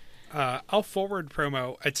 I'll forward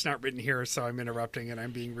promo. It's not written here, so I'm interrupting and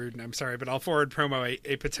I'm being rude and I'm sorry, but I'll forward promo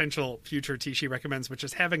a potential future Tishy Recommends, which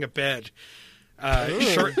is having a bed.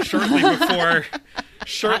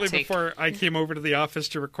 Shortly before I came over to the office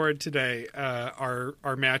to record today,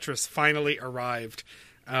 our mattress finally arrived.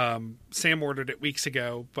 Sam ordered it weeks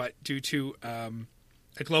ago, but due to a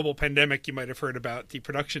global pandemic, you might have heard about the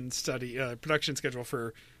production schedule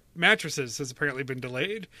for mattresses has apparently been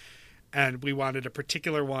delayed. And we wanted a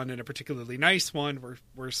particular one and a particularly nice one.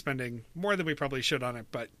 We're spending more than we probably should on it,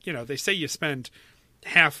 but they say you spend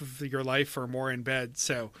half of your life or more in bed,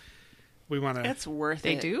 so we want to. That's worth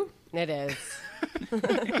They it. do? It is. All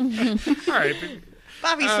right.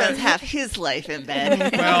 Bobby spends half his life in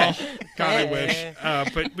bed. Well, God, I wish.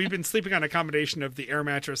 But we've been sleeping on a combination of the air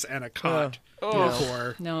mattress and a cot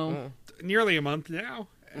for No. nearly a month now.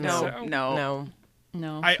 And so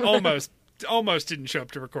No. I almost didn't show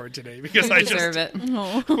up to record today because You I deserve just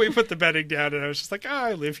it. we put the bedding down and I was just like,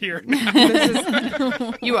 I live here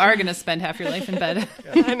now. You are going to spend half your life in bed.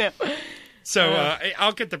 I know. So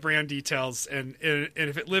I'll get the brand details, and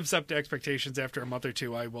if it lives up to expectations after a month or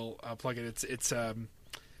two, I will plug it. It's what's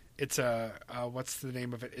the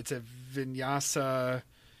name of it? It's a Vinyasa.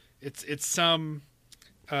 It's some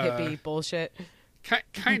Hippie bullshit.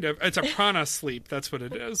 kind of. It's a prana sleep. That's what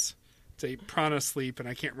it is. It's a prana sleep, and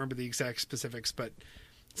I can't remember the exact specifics, but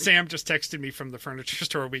Sam just texted me from the furniture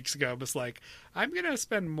store weeks ago. Was like, I'm gonna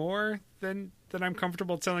spend more than I'm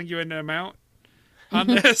comfortable telling you an amount on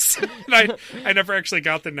this. And I never actually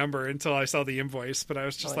got the number until I saw the invoice, but I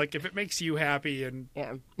was just like, if it makes you happy and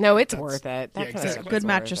Yeah. No, it's worth it. yeah, That kind of exactly. stuff Good is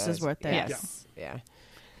mattress worth is it. worth it. Yes. Yeah.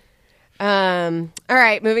 All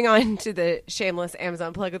right, moving on to the shameless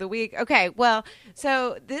Amazon plug of the week. Okay, well,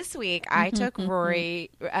 so this week I took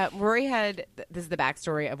Rory. Rory had, this is the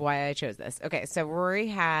backstory of why I chose this. Okay, so Rory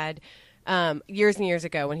had, years and years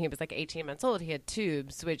ago when he was like 18 months old, he had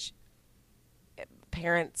tubes, which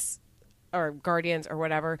parents or guardians or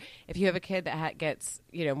whatever, if you have a kid that gets,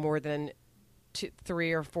 more than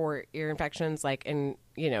 3 or 4 ear infections, like in,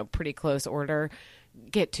 pretty close order,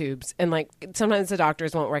 get tubes. And like sometimes the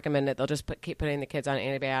doctors won't recommend it. They'll just keep putting the kids on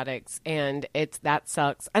antibiotics, and that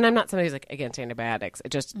sucks. And I'm not somebody who's like against antibiotics. It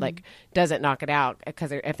just like doesn't knock it out,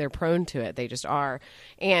 because if they're prone to it, they just are.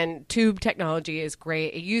 And tube technology is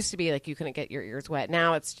great. It used to be like you couldn't get your ears wet.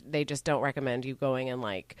 Now they just don't recommend you going in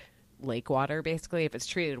like lake water. Basically, if it's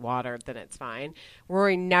treated water, then it's fine.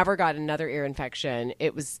 Rory never got another ear infection.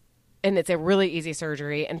 And it's a really easy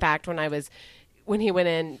surgery. In fact, when he went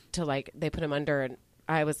in to like, they put him under and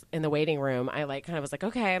I was in the waiting room, I like kind of was like,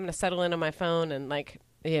 okay, I'm going to settle in on my phone and like,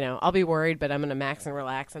 I'll be worried, but I'm going to max and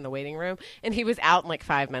relax in the waiting room. And he was out in like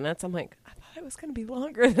 5 minutes. I'm like, I thought thought it was going to be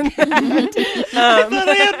longer than that. I thought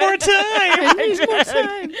I had more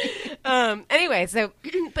time. Anyway, so,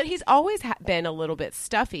 but he's always been a little bit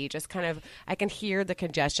stuffy, just kind of, I can hear the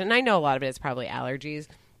congestion. I know a lot of it is probably allergies.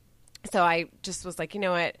 So I just was like, you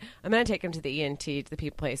know what? I'm going to take him to the ENT, to the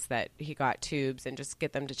place that he got tubes, and just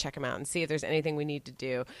get them to check him out and see if there's anything we need to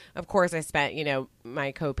do. Of course, I spent,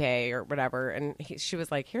 my copay or whatever, and she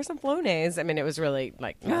was like, here's some Flonase. I mean, it was really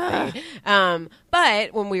like nothing.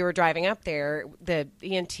 But when we were driving up there, the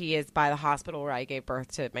ENT is by the hospital where I gave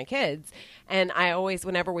birth to my kids. And I always,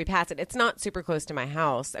 whenever we pass it, it's not super close to my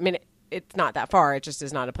house. I mean, it's not that far. It just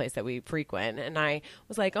is not a place that we frequent. And I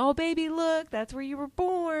was like, oh, baby, look, that's where you were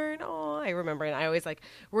born. Oh, I remember. And I always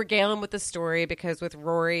regale him with the story, because with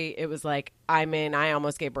Rory, it was like, I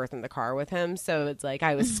almost gave birth in the car with him. So it's like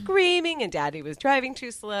I was screaming and Daddy was driving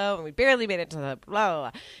too slow and we barely made it to the blah, blah,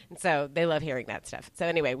 blah. And so they love hearing that stuff. So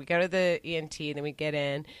anyway, we go to the ENT, then we get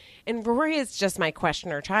in. And Rory is just my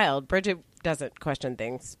questioner child. Bridget doesn't question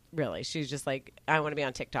things, really. She's just like, I want to be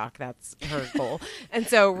on TikTok. That's her goal. And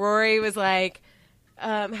so Rory was like,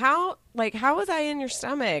 how was I in your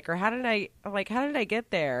stomach? Or how did I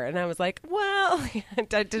get there? And I was like, well, I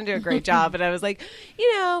didn't do a great job. But I was like,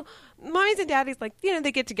 mommies and daddies,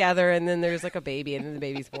 they get together and then there's like a baby and then the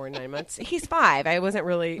baby's born 9 months. He's 5. I wasn't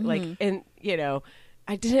really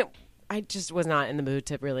I just was not in the mood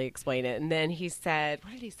to really explain it. And then he said,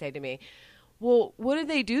 what did he say to me? Well, what do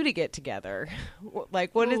they do to get together?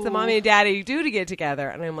 Like, what does the mommy and daddy do to get together?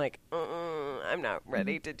 And I'm like, I'm not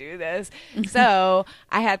ready to do this. So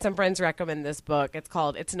I had some friends recommend this book. It's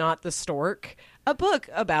called It's Not the Stork, a book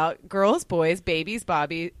about girls, boys, babies,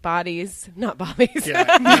 bodies, not bobbies.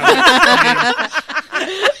 Yeah,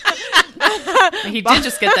 He did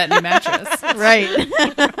just get that new mattress. Right.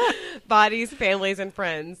 Bodies, families, and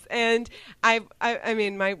friends. And I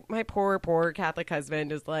mean, my poor Catholic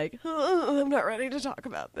husband is like, I'm not ready to talk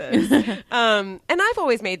about this. And I've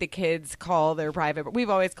always made the kids call their private, but we've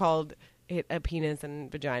always called it a penis and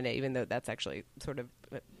vagina, even though that's actually sort of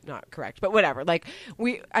not correct, but whatever. Like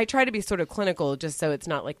I try to be sort of clinical just so it's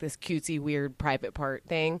not like this cutesy, weird private part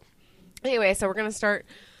thing. Anyway, so we're going to start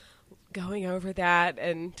going over that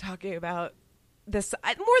and talking about this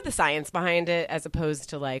more the science behind it, as opposed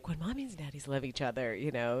to like when mommies and daddies love each other,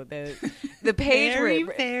 the page very,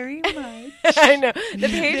 where very much. I know the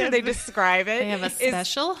page where they describe it. They have a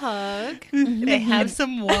special hug. They have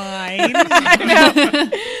some wine.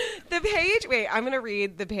 The page. Wait, I'm going to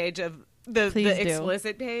read the page of the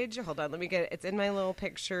explicit page. Hold on, let me get it. It's in my little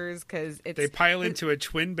pictures because they pile into a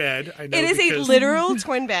twin bed. I know it is a literal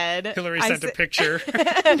twin bed. Hillary sent a picture.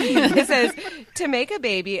 It says, to make a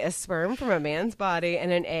baby, a sperm from a man's body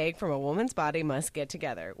and an egg from a woman's body must get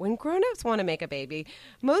together. When grown-ups want to make a baby,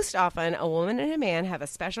 most often a woman and a man have a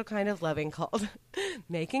special kind of loving called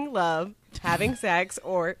making love, having sex,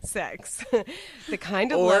 or sex. The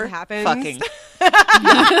kind of love happens. Fucking.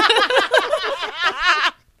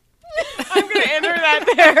 I'm going to enter that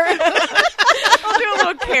there. I'll do a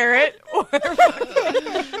little carrot.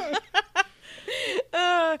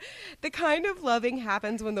 The kind of loving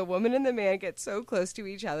happens when the woman and the man get so close to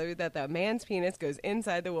each other that the man's penis goes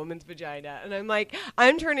inside the woman's vagina. And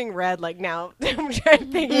I'm turning red now. I'm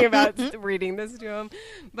thinking about reading this to him.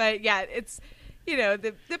 But yeah, it's,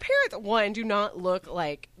 the parents, one, do not look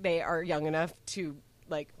like they are young enough to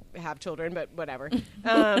have children, but whatever.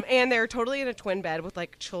 And they're totally in a twin bed with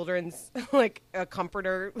children's a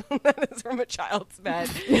comforter that is from a child's bed.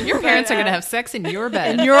 Your parents are going to have sex in your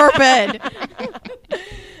bed. In your bed.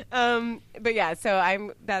 But yeah,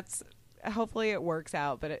 so that's hopefully it works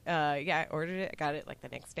out. But I ordered it. I got it the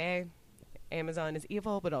next day. Amazon is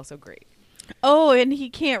evil, but also great. Oh, and he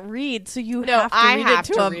can't read, so you have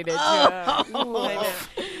to read it to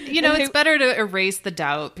him. It's better to erase the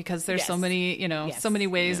doubt because there's so many, so many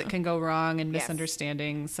ways it can go wrong and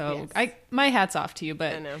misunderstanding. So my hat's off to you,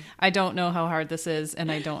 but I don't know how hard this is,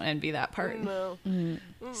 and I don't envy that part. No.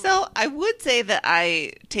 So I would say that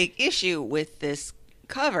I take issue with this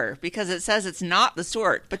cover because it says it's not the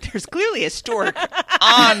stork, but there's clearly a stork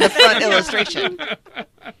on the front illustration.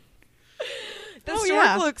 The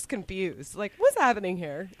stork looks confused. What's happening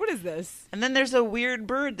here? What is this? And then there's a weird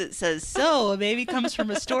bird that says, so a baby comes from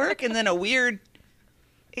a stork, and then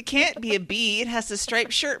it can't be a bee. It has a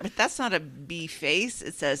striped shirt, but that's not a bee face.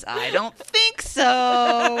 It says, I don't think so.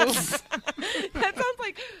 That sounds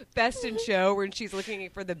like Best in Show when she's looking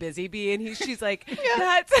for the busy bee, and she's like,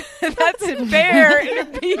 that's a bear in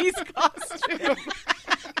a bee's costume.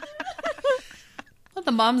 Well,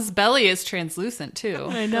 the mom's belly is translucent, too.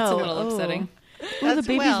 I know. That's a little upsetting. The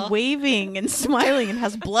baby's waving and smiling and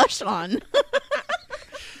has blush on.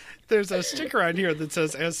 There's a sticker on here that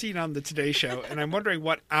says, as seen on the Today Show, and I'm wondering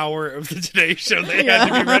what hour of the Today Show they had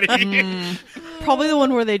to be ready. Probably the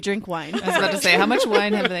one where they drink wine. I was about to say, how much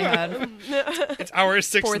wine have they had? It's hour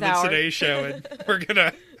 6 Fourth of the hour. Today Show, and we're going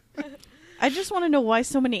to... I just want to know why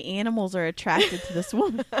so many animals are attracted to this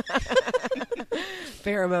woman.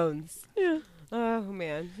 Pheromones. Yeah. Oh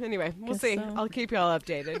man. Anyway, we'll Guess see. so. I'll keep you all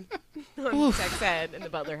updated on sex ed in the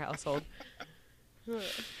Butler household.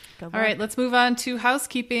 All right, let's move on to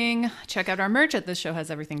housekeeping. Check out our merch at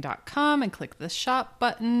thisshowhaseverything.com and click the shop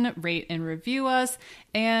button, rate and review us,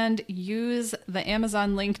 and use the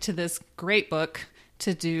Amazon link to this great book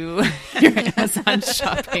to do your Amazon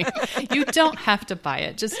shopping. You don't have to buy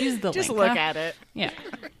it. Just use the Just link. look at it. Yeah.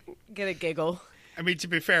 Get a giggle. I mean, to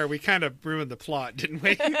be fair, we kind of ruined the plot, didn't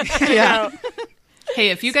we? Yeah.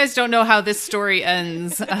 Hey, if you guys don't know how this story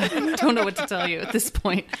ends, I don't know what to tell you at this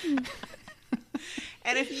point.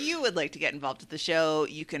 And if you would like to get involved with the show,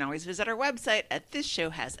 you can always visit our website at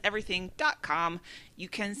thisshowhaseverything.com. You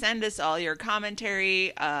can send us all your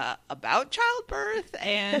commentary about childbirth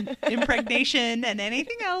and impregnation and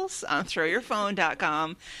anything else on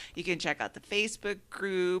throwyourphone.com. You can check out the Facebook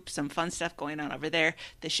group, some fun stuff going on over there.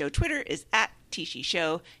 The show Twitter is at Tishy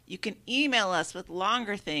Show. You can email us with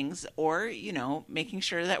longer things or, you know, making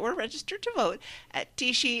sure that we're registered to vote at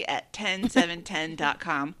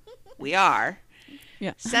tishy@10710.com. We are.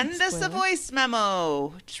 Yeah. Send us a Spoiler. voice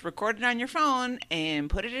memo. Just record it on your phone and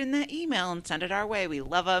put it in that email and send it our way. We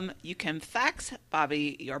love them. You can fax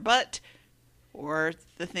Bobby your butt or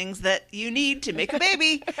the things that you need to make a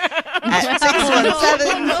baby at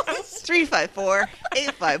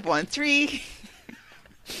 617-354-8513.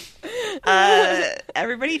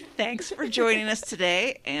 Everybody, thanks for joining us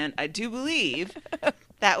today. And I do believe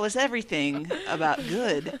that was everything about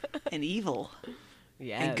good and evil.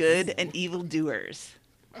 Yeah. And good and evil doers.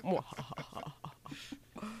 I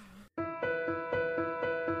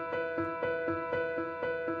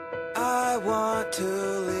want to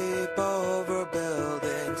leap over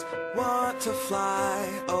buildings, want to fly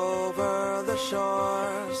over the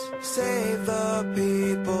shores, save the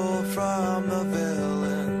people from the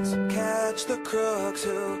villains, catch the crooks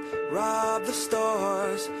who rob the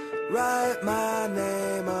stores, write my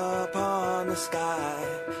name upon the sky,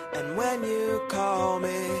 and when you call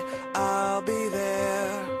me, I'll be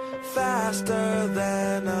there, faster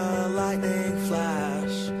than a lightning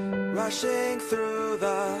flash, rushing through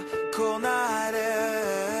the cool night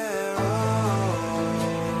air.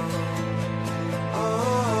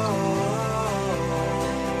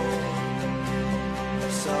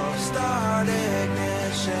 So start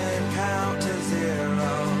ignition, count to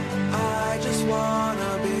zero. I just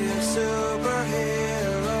wanna be a superhero.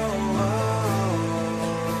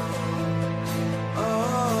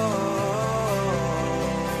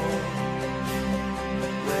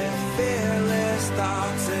 With fearless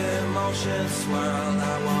thoughts, emotions swirl. I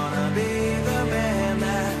wanna be the man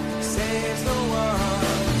that saves the world.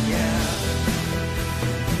 Yeah.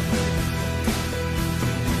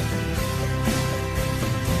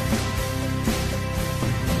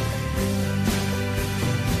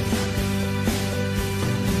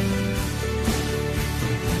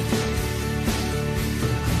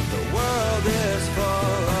 The world is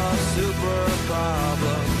full of super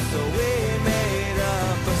problems, so we made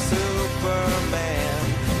up a Superman,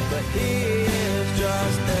 but he is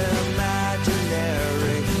just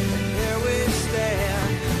imaginary. And here we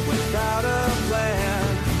stand without a plan,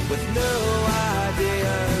 with new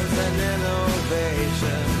ideas and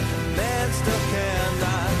innovation. Man still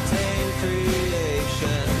cannot tame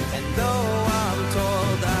creation, and though I'm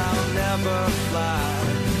told I'll never fly,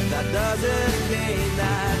 that doesn't mean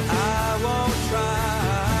that I won't try.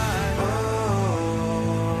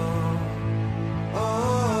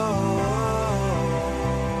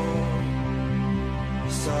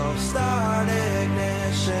 So start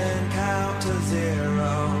ignition, count to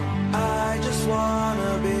zero. I just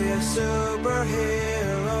wanna be a superhero.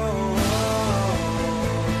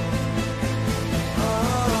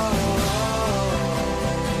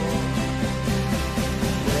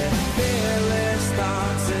 With fearless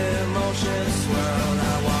thoughts, emotions swirl. I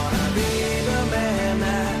wanna be the man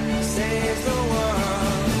that saves the world.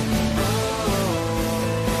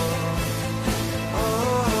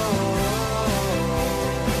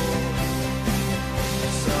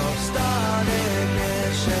 So start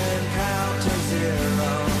ignition, count to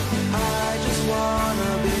zero. I just want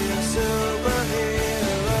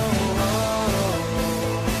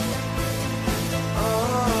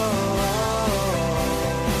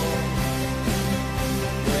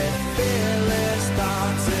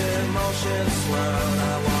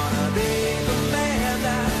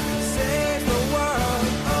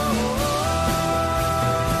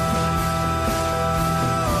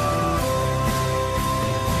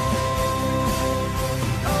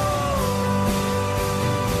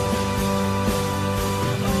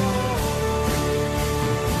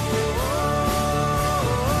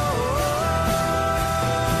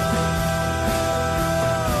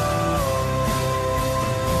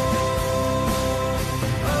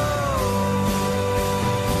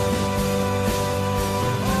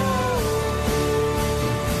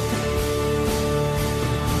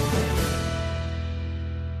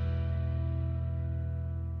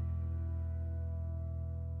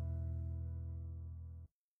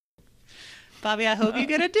Bobby, I hope you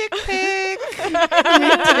get a dick pic. Me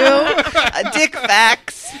too. A dick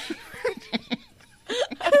fax.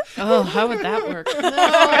 Oh, how would that work?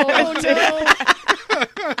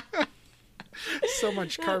 So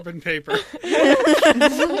much carbon paper.